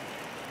batting,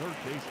 third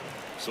baseman.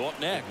 So up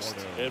next,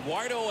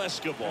 Eduardo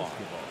Escobar.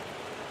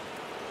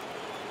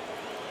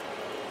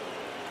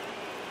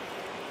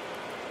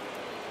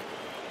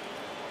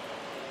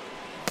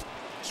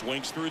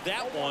 Swings through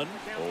that one.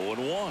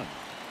 0-1.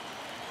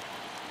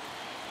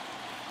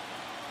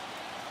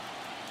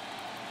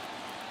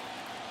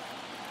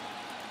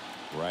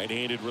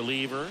 Right-handed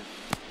reliever.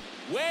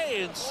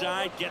 Way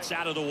inside, gets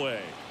out of the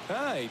way.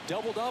 He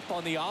doubled up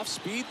on the off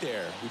speed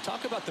there. We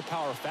talk about the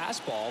power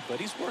fastball, but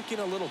he's working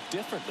a little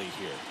differently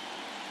here.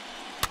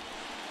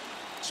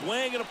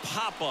 Swing and a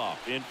pop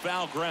off in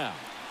foul ground.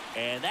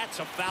 And that's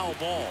a foul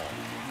ball.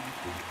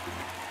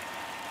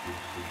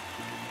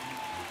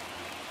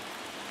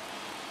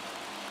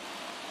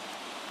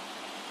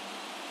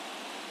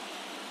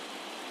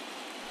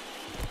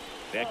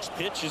 Next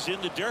pitch is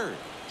in the dirt.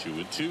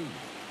 2-2.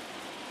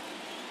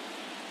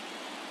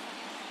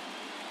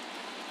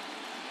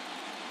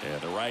 And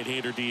the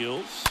right-hander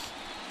deals.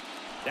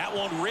 That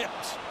one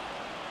ripped.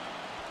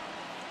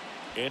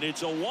 And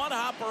it's a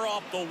one-hopper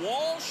off the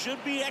wall.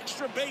 Should be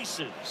extra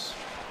bases.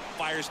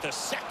 Fires to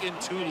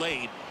second too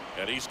late.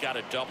 And he's got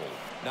a double.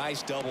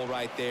 Nice double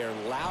right there.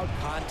 Loud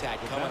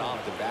contact coming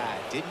off the bat.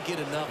 Didn't get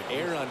enough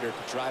air under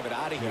to drive it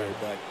out of here,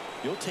 but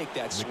you'll take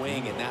that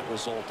swing and that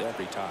result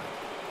every time.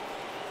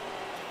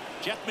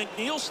 Jeff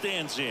McNeil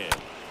stands in.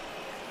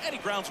 And he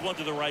grounds one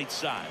to the right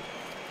side.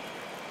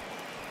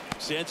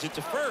 Sends it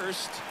to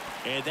first.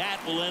 And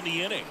that will end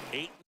the inning.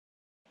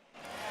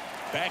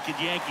 Back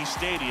at Yankee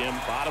Stadium,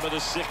 bottom of the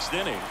 6th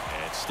inning.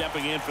 And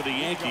stepping in for the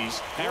Yankees,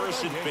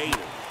 Harrison Bader.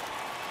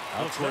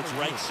 Out towards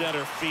right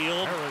center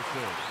field.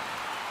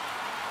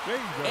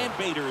 And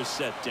Bader is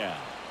set down.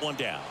 One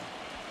down.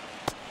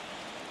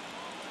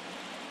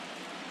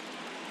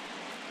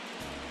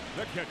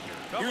 The catcher.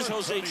 Here's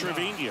Jose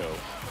Trevino.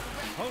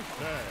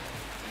 Jose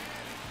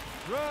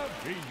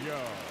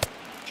Trevino.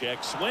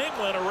 Check swing,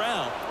 went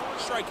around.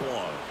 Strike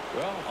one.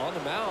 Well, on the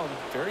mound,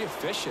 very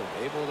efficient.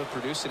 Able to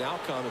produce an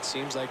outcome, it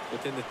seems like,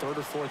 within the 3rd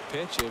or 4th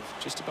pitch of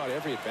just about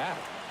every at-bat.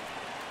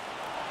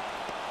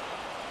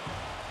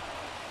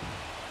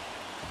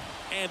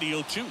 And the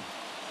 0-2.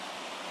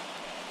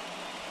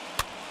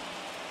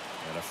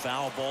 And a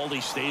foul ball.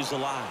 He stays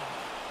alive.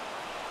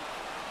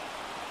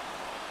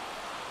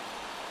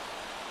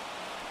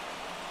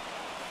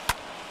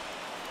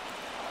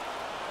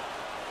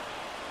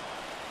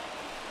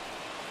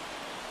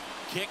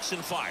 Kicks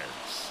and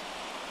fires.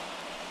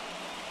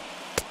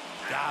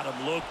 Got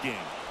him looking.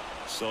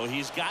 So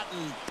he's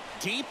gotten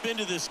deep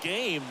into this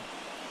game.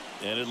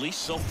 And at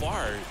least so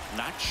far,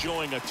 not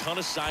showing a ton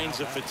of signs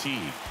of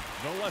fatigue.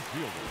 No left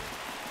fielder.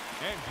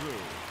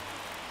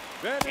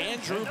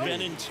 Andrew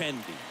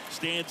Benintendi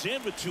stands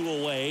in with 2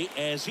 away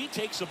as he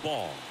takes a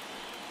ball.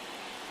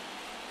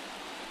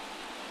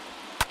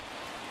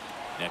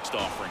 Next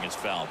offering is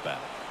fouled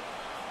back.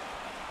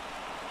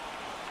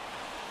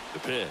 The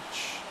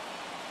pitch.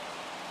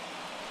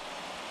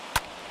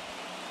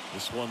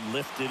 This one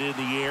lifted in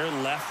the air,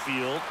 left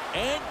field,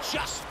 and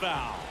just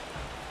foul.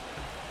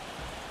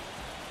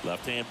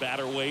 Left-hand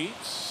batter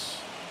waits.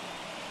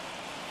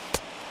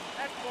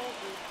 That's ball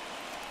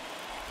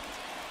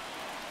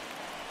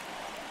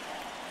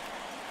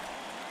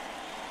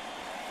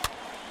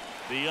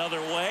 2. The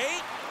other way.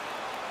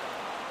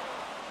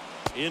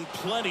 In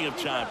plenty of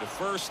time to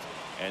first,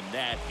 and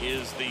that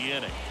is the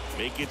inning.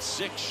 Make it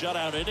 6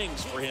 shutout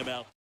innings for him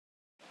out.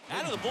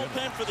 Out of the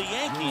bullpen for the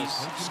Yankees,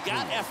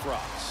 Scott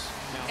Efros.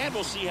 And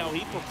we'll see how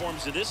he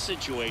performs in this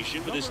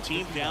situation with his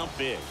team down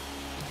big.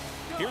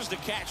 Here's the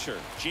catcher,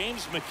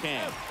 James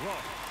McCann.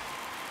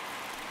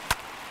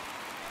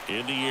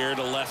 In the air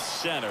to left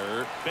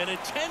center.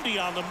 Benintendi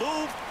on the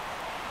move.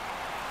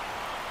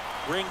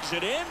 Brings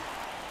it in,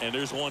 and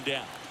there's one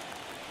down.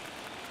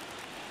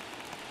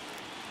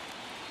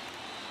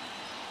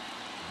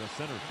 The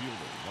center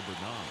fielder,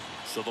 number 9.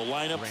 So the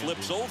lineup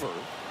flips over.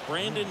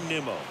 Brandon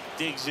Nimmo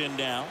digs in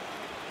now.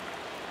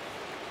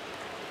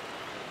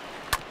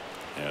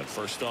 And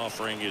first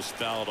offering is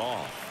fouled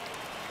off.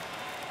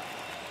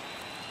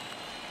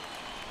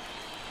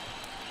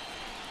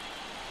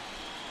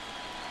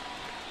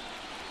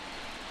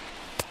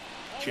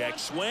 Check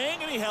swing,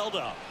 and he held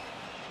up.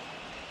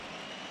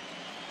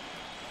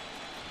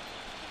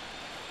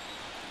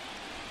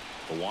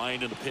 The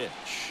wind and the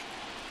pitch.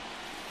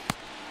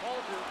 Ball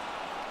 2.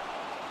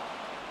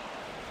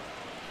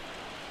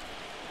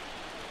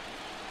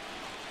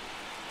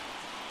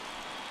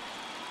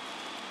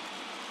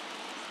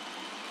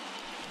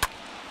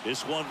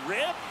 This one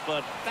ripped,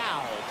 but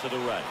foul to the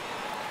right.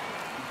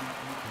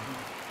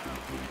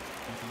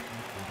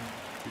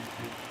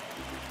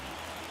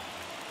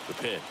 The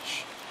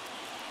pitch.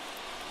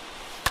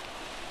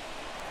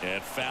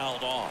 And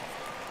fouled off.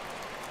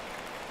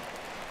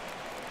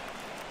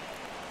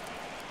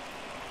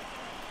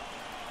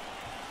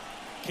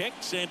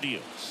 Kicks and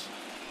deals.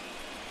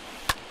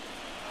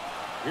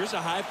 Here's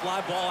a high fly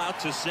ball out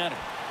to center.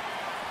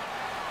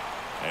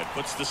 And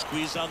puts the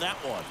squeeze on that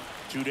one.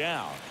 2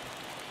 down.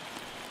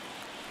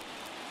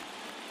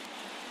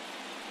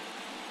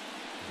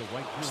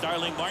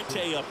 Starling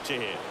Marte up to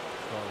him.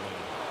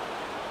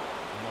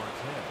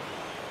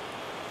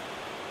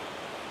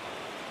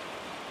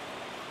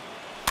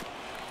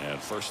 And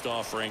first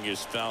offering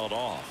is fouled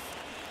off.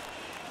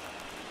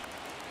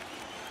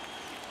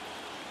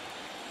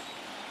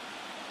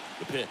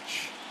 The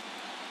pitch.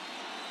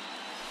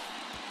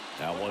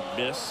 That one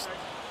missed.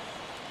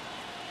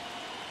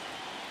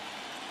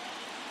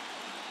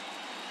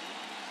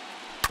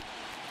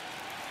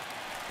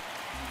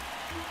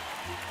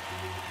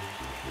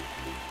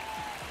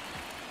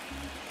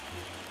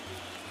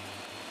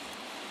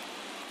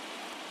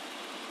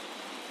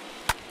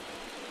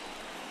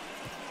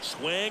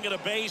 Swing and a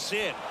base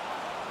hit.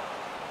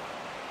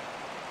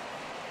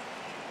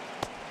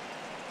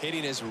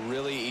 Hitting is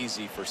really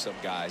easy for some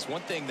guys.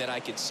 One thing that I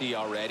can see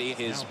already,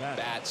 his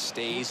bat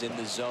stays in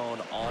the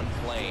zone on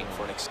plane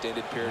for an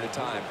extended period of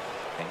time.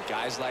 And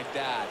guys like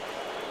that,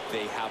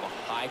 they have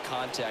a high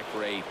contact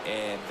rate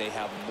and they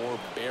have more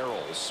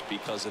barrels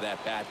because of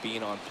that bat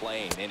being on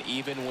plane. And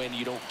even when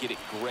you don't get it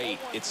great,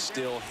 it's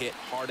still hit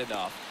hard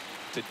enough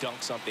to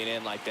dunk something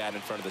in like that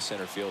in front of the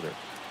center fielder.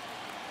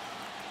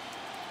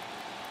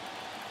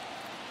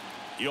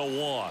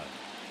 0-1.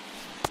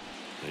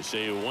 They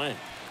say it went.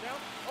 Down,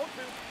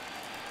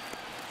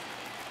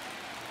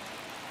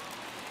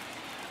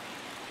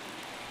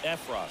 0-2.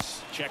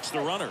 Efros checks the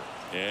runner,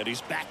 and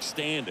he's back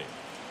standing.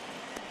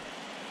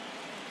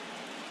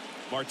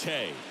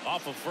 Marte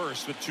off of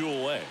first with 2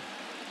 away.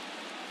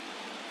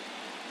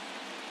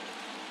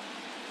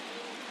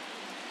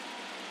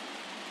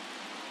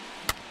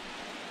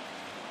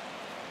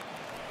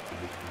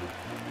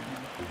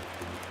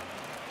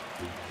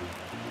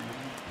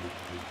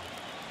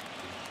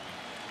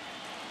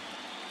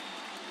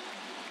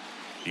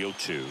 The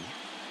 0-2.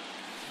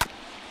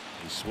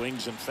 He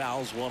swings and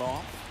fouls one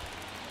off.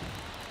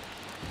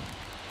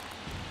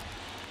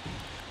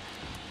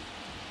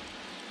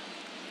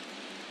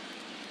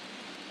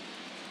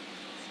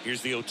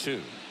 Here's the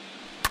 0-2.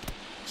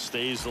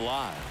 Stays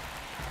alive.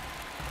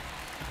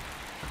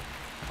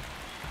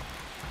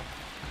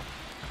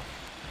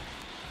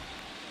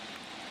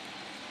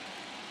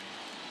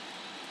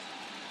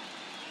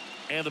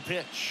 And the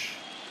pitch.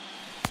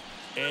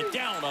 And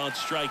down on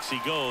strikes he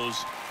goes.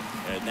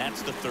 And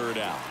that's the 3rd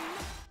out.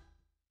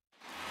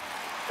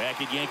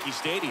 Back at Yankee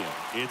Stadium,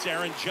 it's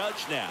Aaron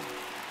Judge now.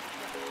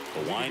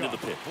 The wind of the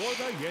pitch.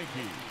 For the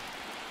Yankees.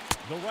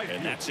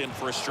 And that's in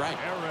for a strike.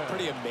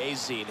 Pretty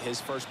amazing. His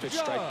first pitch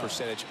strike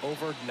percentage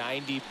over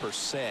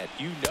 90%.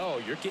 You know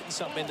you're getting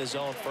something in the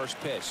zone first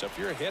pitch. So if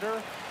you're a hitter,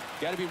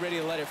 you got to be ready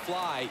to let it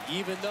fly,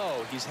 even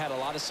though he's had a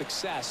lot of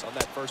success on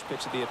that first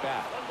pitch of the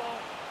at-bat.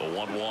 The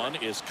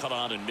 1-1 is cut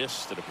on and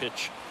missed at a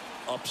pitch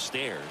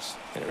upstairs.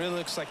 And it really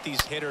looks like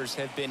these hitters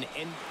have been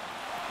in.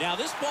 Now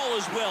this ball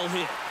is well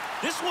hit.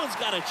 This one's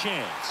got a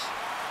chance.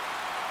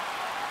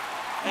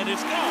 And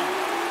it's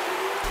gone.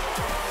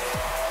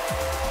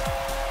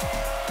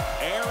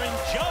 Aaron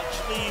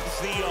Judge leads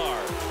the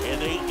yard,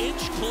 and they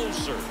inch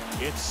closer.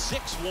 It's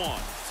 6-1.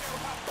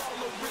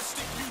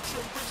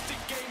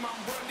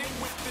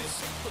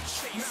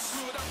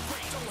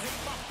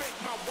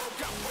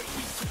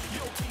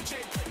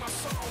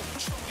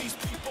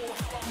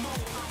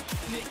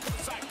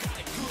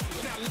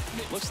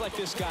 Looks like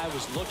this guy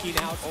was looking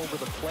out over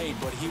the plate,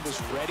 but he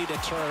was ready to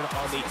turn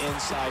on the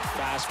inside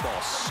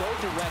fastball. So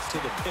direct to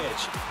the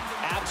pitch,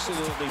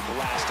 absolutely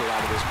blasted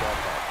out of this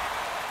ballpark.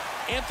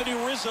 Anthony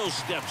Rizzo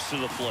steps to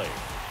the plate.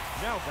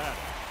 Now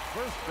batting,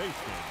 first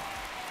baseman,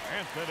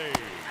 Anthony.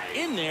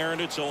 In there, and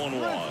it's 0-1.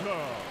 Rizzo.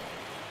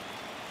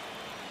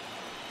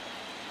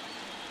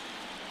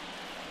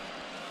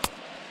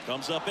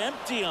 Comes up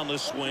empty on the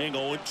swing,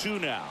 0-2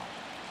 now.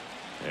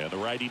 And the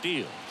righty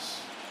deals.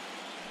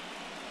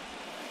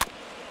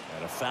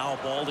 And a foul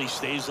ball, he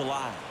stays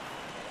alive.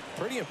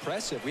 Pretty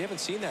impressive. We haven't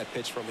seen that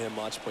pitch from him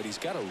much, but he's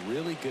got a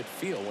really good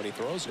feel when he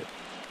throws it.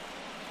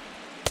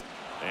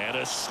 And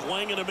a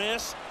swing and a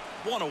miss,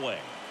 1 away.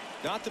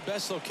 Not the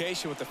best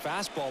location with the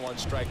fastball on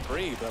strike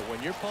 3, but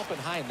when you're pumping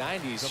high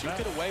 90s, you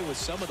get away with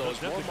some of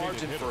those, more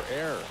margin for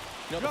error.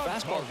 You know, the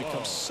fastball has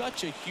become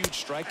such a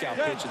huge strikeout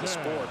pitch in the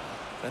sport.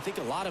 And I think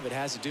a lot of it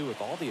has to do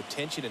with all the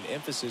attention and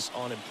emphasis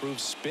on improved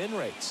spin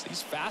rates.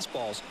 These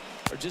fastballs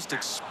are just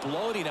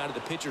exploding out of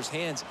the pitcher's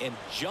hands and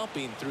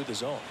jumping through the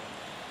zone.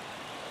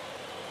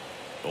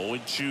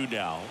 0-2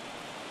 now.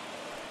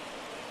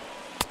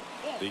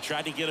 They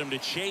tried to get him to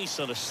chase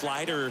on a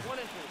slider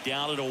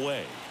down and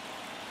away.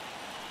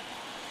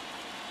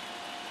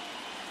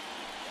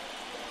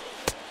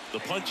 The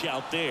punch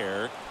out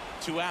there,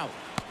 2 out.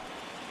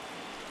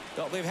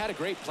 No, they've had a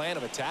great plan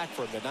of attack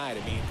for him tonight.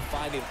 I mean,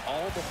 finding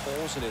all the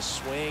holes in his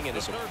swing and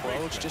his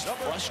approach, just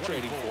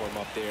frustrating for him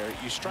up there.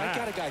 You strike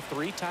out a guy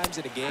 3 times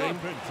in a game.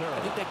 I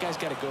think that guy's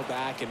got to go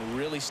back and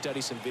really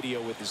study some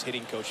video with his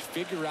hitting coach,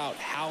 figure out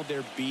how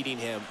they're beating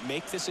him,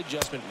 make this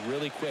adjustment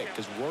really quick,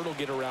 because word will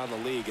get around the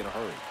league in a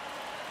hurry.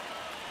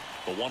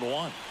 The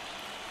 1-1.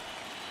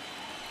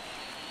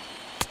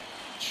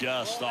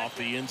 Just off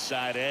the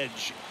inside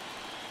edge.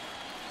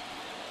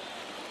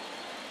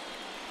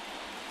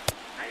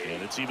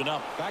 And it's even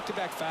up.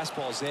 Back-to-back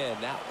fastballs in.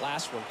 That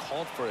last one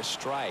called for a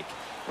strike.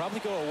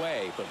 Probably go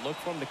away, but look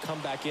for him to come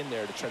back in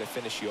there to try to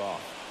finish you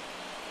off.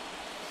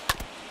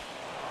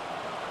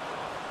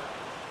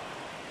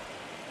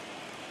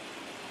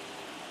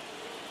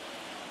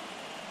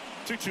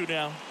 Two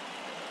now.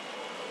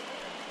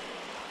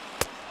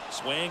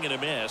 Swing and a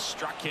miss.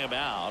 Struck him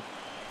out.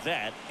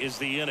 That is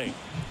the inning.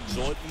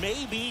 So it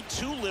may be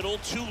too little,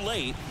 too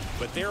late,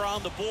 but they're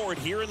on the board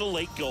here in the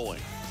late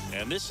going.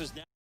 And this is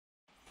now.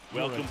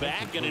 Welcome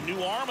back, and a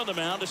new arm on the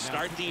mound to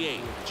start the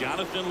 8th.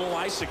 Jonathan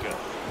Loaisiga.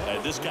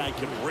 This guy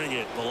can bring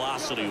it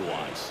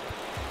velocity-wise.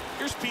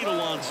 Here's Pete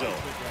Alonso.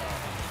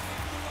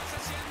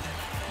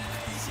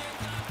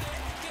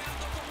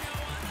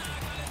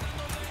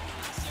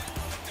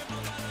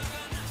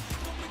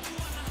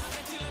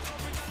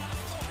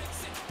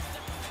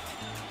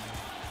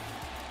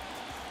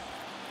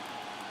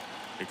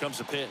 Here comes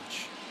a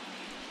pitch.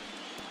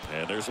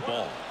 And there's a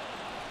ball.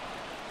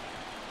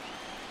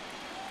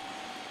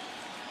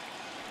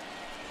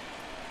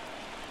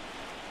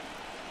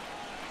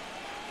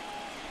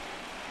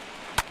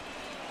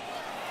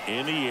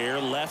 In the air,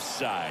 left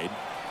side.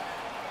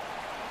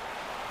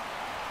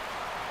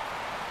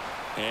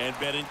 And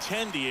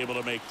Benintendi able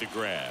to make the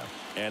grab.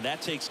 And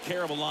that takes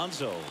care of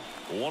Alonso.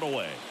 One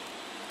away.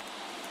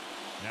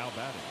 Now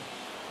batting.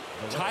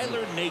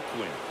 Tyler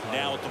Naquin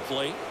now at the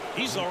plate.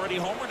 He's already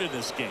homered in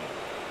this game.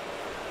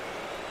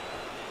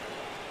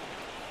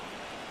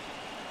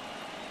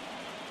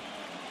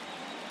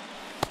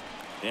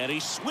 And he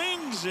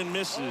swings and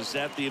misses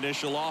at the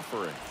initial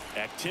offering.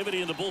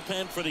 Activity in the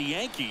bullpen for the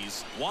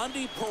Yankees.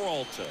 Wandy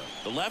Peralta,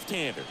 the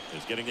left-hander,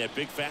 is getting that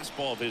big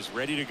fastball of his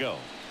ready to go.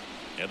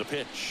 And the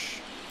pitch.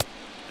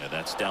 And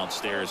that's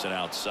downstairs and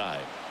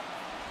outside.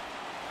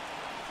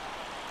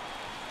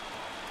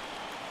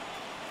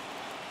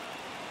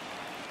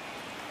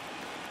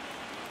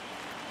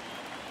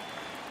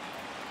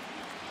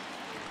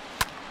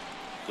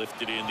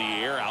 Lifted in the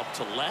air out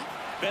to left.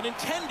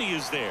 Benintendi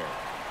is there.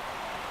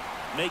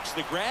 Makes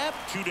the grab.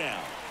 2 down.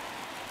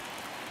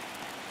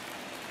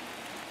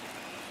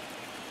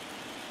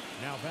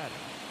 Now batting.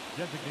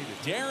 Designated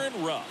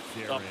Darren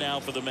Ruff up now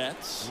for the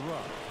Mets.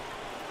 Ruff.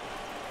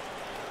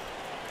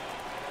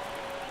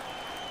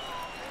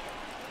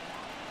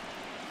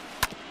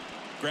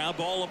 Ground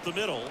ball up the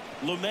middle.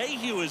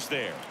 LeMahieu is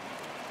there.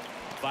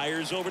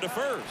 Fires over to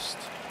first.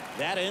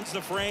 That ends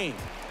the frame.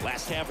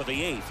 Last half of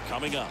the 8th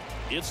coming up.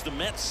 It's the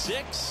Mets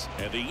 6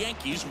 and the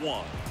Yankees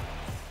 1.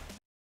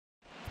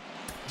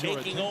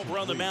 Taking over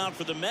on the mound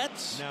for the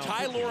Mets,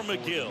 Tyler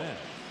McGill.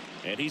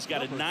 And he's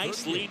got a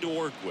nice lead to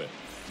work with.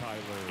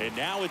 And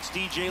now it's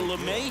DJ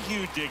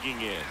LeMahieu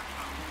digging in.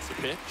 The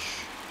pitch.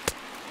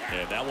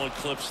 And that one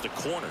clips the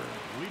corner.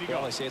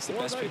 Well, I say it's the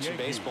best pitch in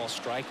baseball.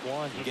 Strike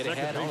one. You get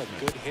ahead on a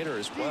good hitter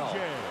as well.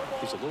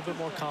 Gives a little bit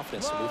more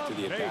confidence to move through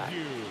the at-bat.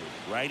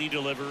 Righty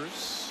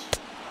delivers.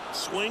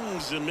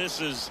 Swings and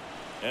misses.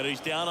 And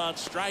he's down on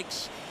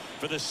strikes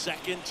for the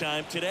 2nd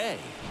time today.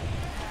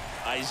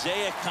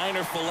 Isaiah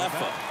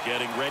Kiner-Falefa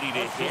getting ready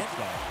to hit.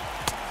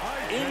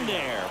 In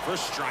there for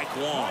strike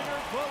 1.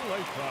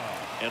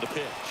 And a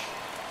pitch.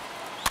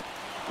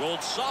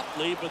 Rolled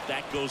softly, but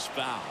that goes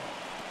foul.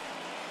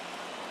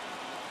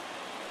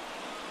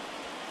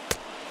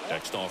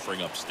 Next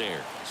offering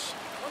upstairs.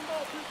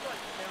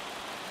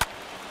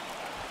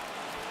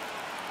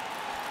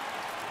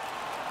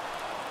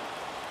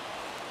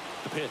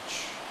 The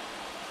pitch.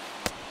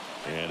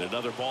 And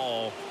another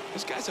ball.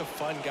 This guy's a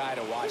fun guy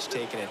to watch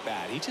taking at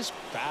bat. He just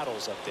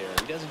battles up there.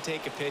 He doesn't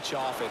take a pitch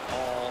off at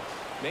all.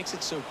 Makes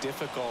it so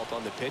difficult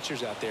on the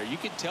pitchers out there. You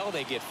can tell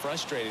they get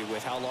frustrated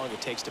with how long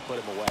it takes to put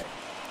him away.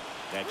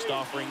 Next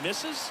offering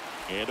misses.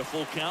 And a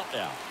full count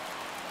now.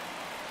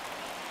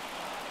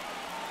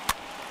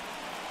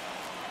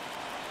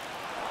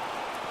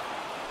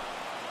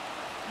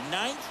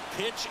 Ninth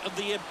pitch of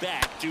the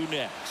at-bat due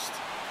next.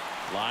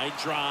 Line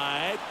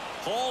drive.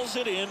 Hauls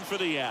it in for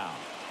the out.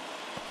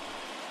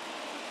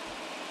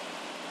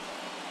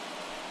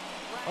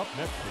 Up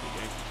next for the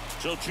Yankees.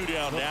 So 2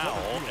 down now,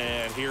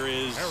 and here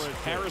is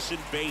Harrison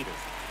Bader.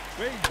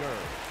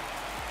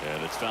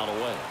 And it's fouled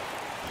away.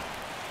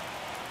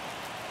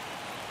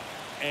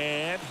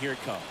 And here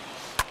it comes.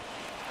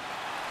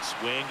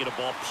 Swing and a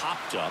ball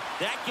popped up.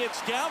 That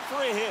gets down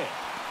for a hit.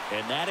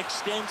 And that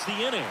extends the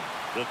inning.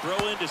 The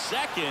throw into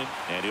second,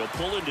 and he'll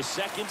pull into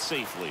second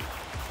safely.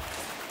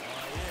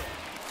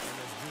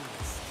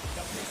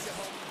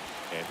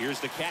 And here's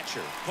the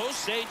catcher,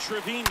 Jose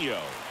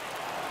Trevino.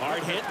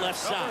 Hard hit left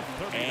side.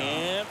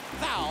 And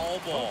foul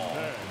ball.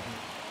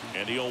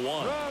 And the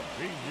 0-1.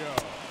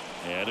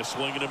 And a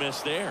swing and a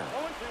miss there.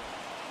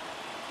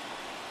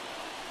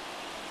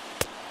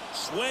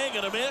 Swing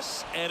and a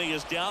miss. And he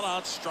is down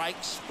on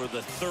strikes for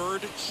the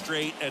 3rd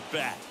straight at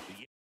bat.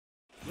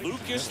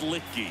 Lucas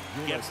Litke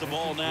gets the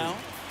ball now.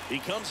 He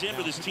comes in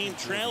with his team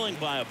trailing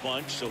by a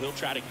bunch, so he'll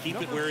try to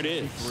keep it where it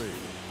is.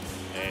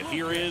 And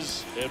here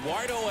is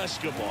Eduardo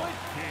Escobar.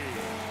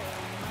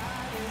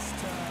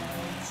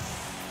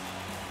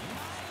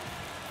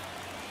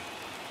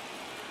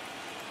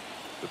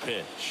 The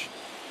pitch.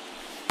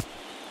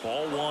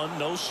 Ball 1,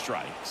 no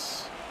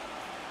strikes.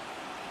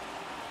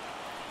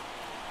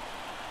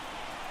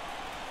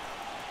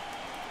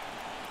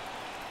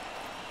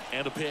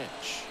 And a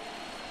pitch.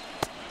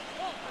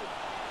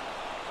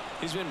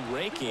 He's been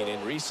raking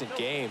in recent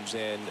games,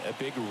 and a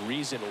big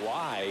reason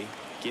why,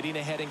 getting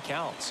ahead in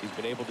counts. He's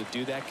been able to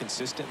do that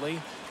consistently,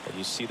 and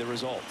you see the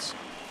results.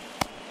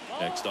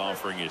 Next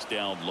offering is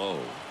down low,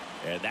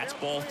 and that's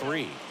ball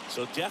 3.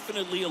 So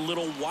definitely a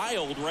little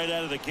wild right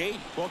out of the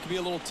gate. Well, it can be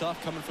a little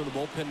tough coming from the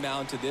bullpen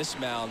mound to this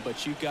mound,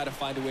 but you've got to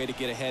find a way to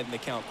get ahead in the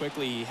count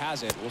quickly. He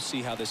hasn't. We'll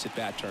see how this at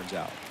bat turns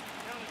out.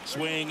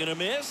 Swing and a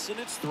miss, and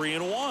it's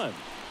 3-1.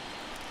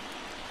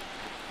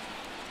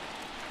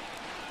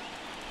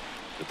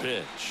 The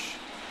pitch.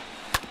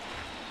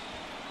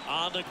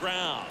 On the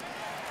ground.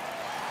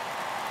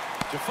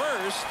 To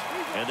first,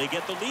 and they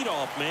get the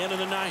leadoff man in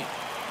the 9th.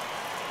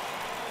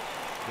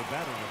 The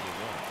batter number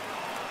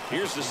 1.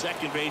 Here's the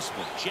second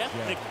baseman, Jeff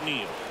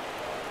McNeil.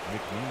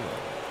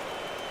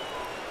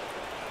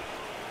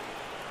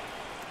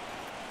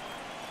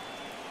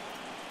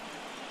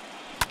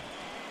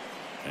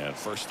 And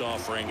first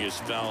offering is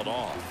fouled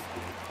off.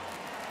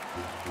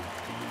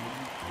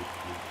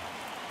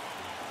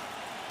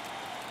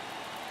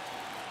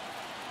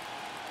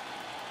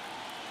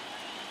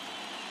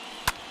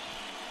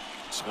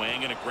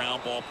 Swing and a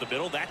ground ball up the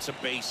middle. That's a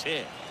base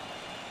hit.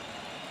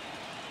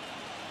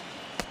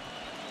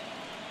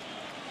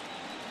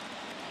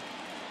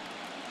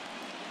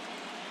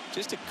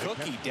 Just a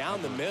cookie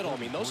down the middle. I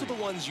mean, those are the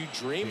ones you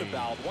dream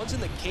about. Ones in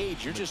the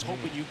cage, you're just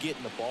hoping you get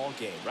in the ball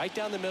game. Right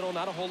down the middle,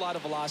 not a whole lot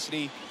of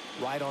velocity,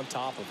 right on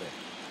top of it.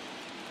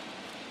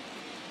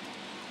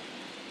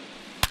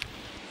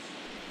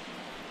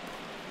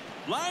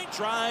 Line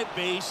drive,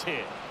 base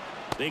hit.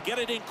 They get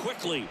it in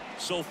quickly.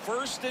 So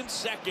first and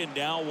second,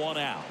 now one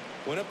out.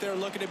 Went up there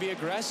looking to be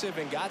aggressive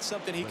and got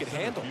something he could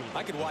handle.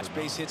 I could watch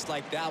base hits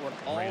like that one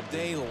all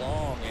day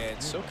long,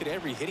 and so could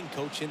every hitting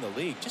coach in the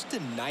league. Just a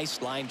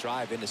nice line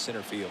drive into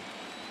center field.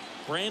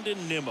 Brandon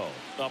Nimmo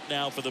up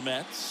now for the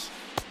Mets.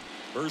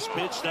 First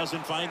pitch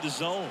doesn't find the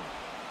zone.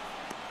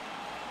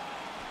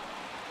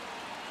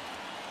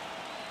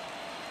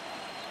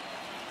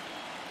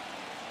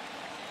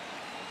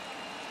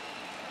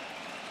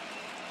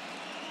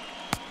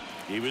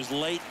 He was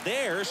late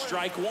there,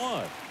 strike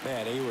one.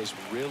 Man, he was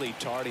really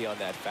tardy on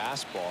that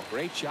fastball.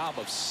 Great job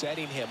of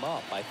setting him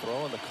up by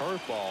throwing the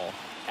curveball.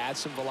 Add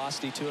some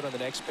velocity to it on the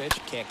next pitch.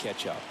 Can't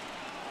catch up.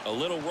 A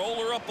little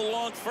roller up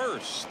along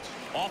first.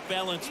 Off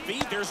balance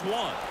feet. There's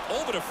one.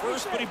 Over to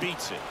first, but he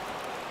beats it.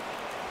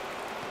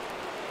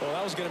 Well,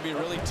 that was going to be a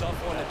really tough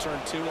one to turn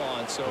two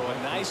on. So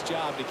a nice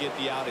job to get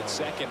the out at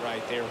second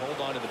right there.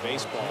 Hold on to the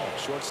baseball.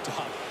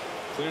 Shortstop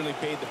clearly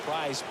paid the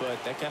price,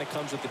 but that kind of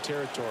comes with the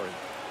territory.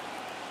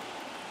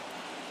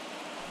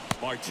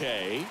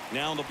 Marte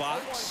now in the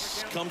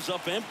box, comes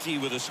up empty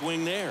with a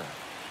swing there.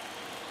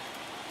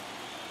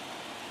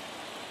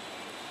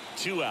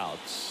 2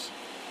 outs.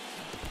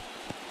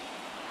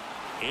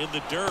 In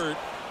the dirt,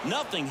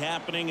 nothing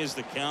happening as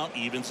the count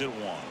evens at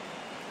 1.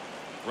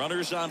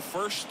 Runners on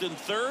first and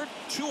third,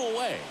 2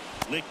 away.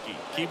 Licky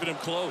keeping him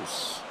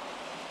close.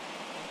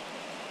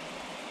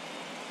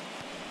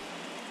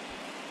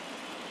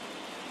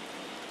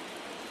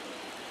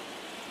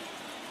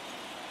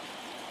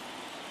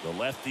 The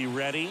lefty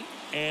ready,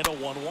 and a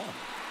 1-1.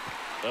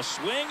 A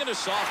swing and a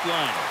soft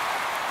liner.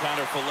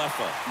 Connor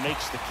Falefa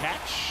makes the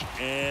catch,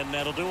 and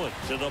that'll do it.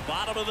 To the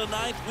bottom of the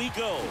 9th we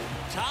go.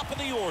 Top of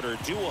the order,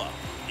 2 up.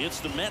 It's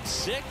the Mets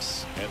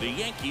 6 and the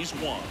Yankees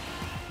 1.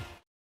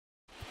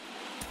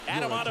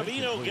 Adam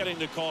Ottavino getting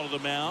the call to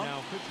the mound,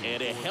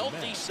 and a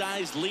healthy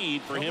sized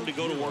lead for him to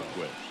go to work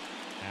with.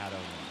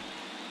 Adam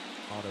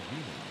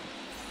Ottavino.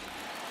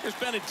 Here's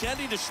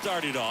Benintendi to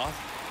start it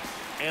off.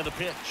 And the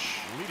pitch.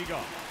 Leading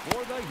off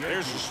for the Yankees.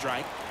 There's the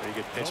strike. Very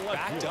good pitch.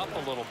 Backed up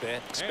a little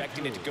bit,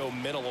 expecting it to go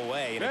middle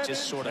away, and it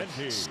just sort of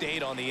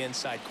stayed on the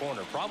inside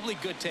corner. Probably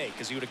good take,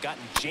 because he would have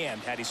gotten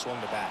jammed had he swung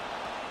the bat.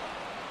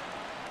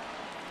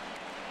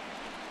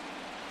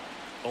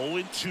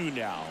 0-2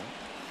 now.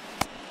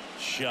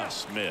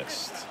 Just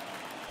missed.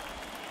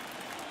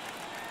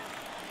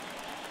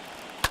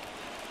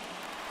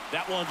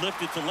 That one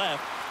lifted to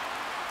left.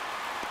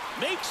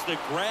 Makes the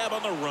grab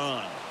on the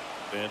run.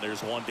 And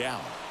there's one down.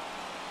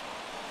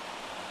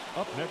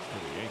 Up next for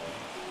the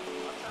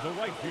Yankees, the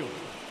right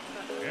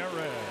fielder,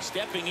 Aaron.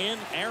 Stepping in,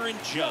 Aaron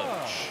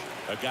Judge.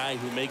 A guy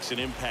who makes an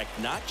impact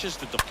not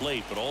just at the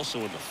plate, but also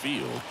in the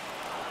field.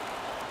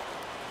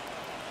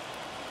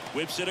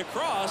 Whips it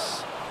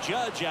across.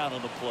 Judge out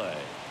on the play.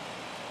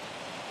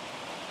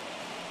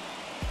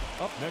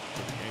 Up next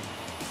for the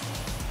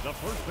Yankees, the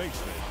first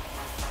baseman,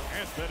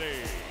 Anthony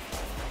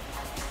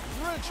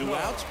Rizzo. 2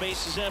 outs,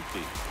 base is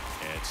empty.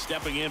 And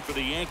stepping in for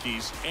the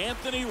Yankees,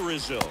 Anthony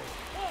Rizzo.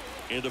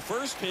 And the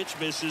first pitch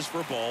misses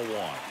for ball 1.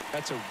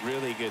 That's a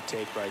really good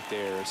take right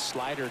there.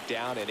 Slider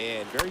down and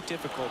in. Very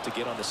difficult to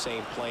get on the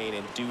same plane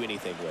and do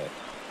anything with.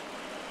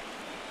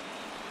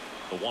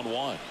 The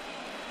 1-1.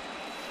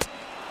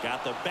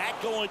 Got the bat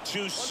going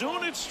too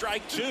soon. It's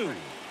strike 2.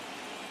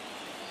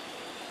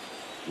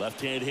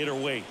 Left-hand hitter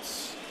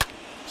waits.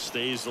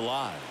 Stays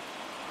alive.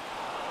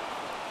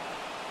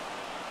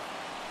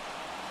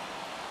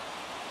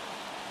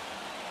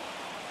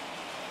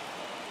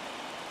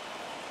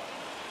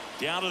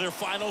 Down to their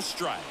final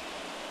strike.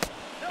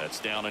 That's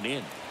down and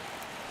in.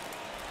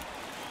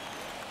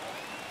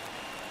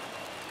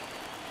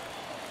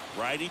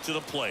 Righty to the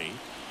plate.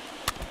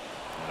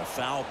 And a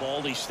foul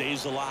ball. He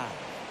stays alive.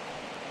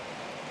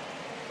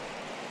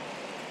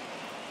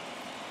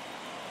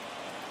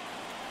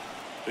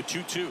 The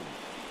 2-2.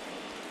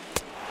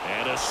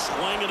 And a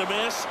swing and a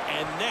miss.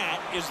 And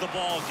that is the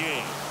ball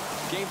game.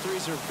 Game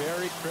 3s are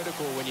very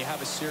critical when you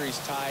have a series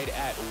tied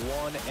at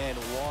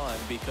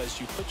 1-1 because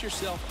you put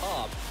yourself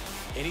up.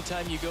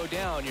 Anytime you go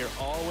down, you're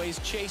always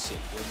chasing.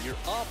 When you're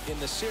up in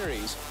the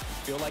series, you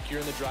feel like you're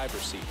in the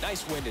driver's seat.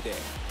 Nice win today.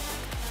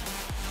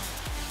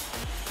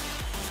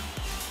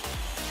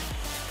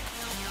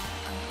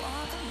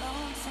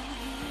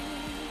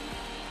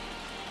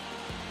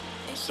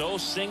 So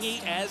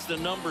Singy, as the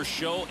numbers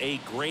show, a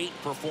great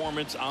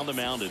performance on the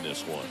mound in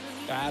this one.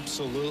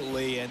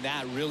 Absolutely, and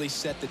that really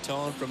set the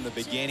tone from the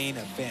beginning.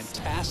 A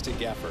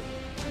fantastic effort.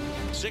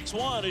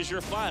 6-1 is your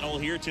final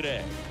here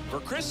today. For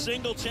Chris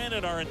Singleton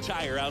and our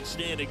entire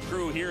outstanding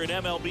crew here at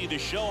MLB The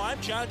Show,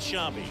 I'm John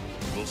Shambi.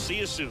 We'll see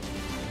you soon.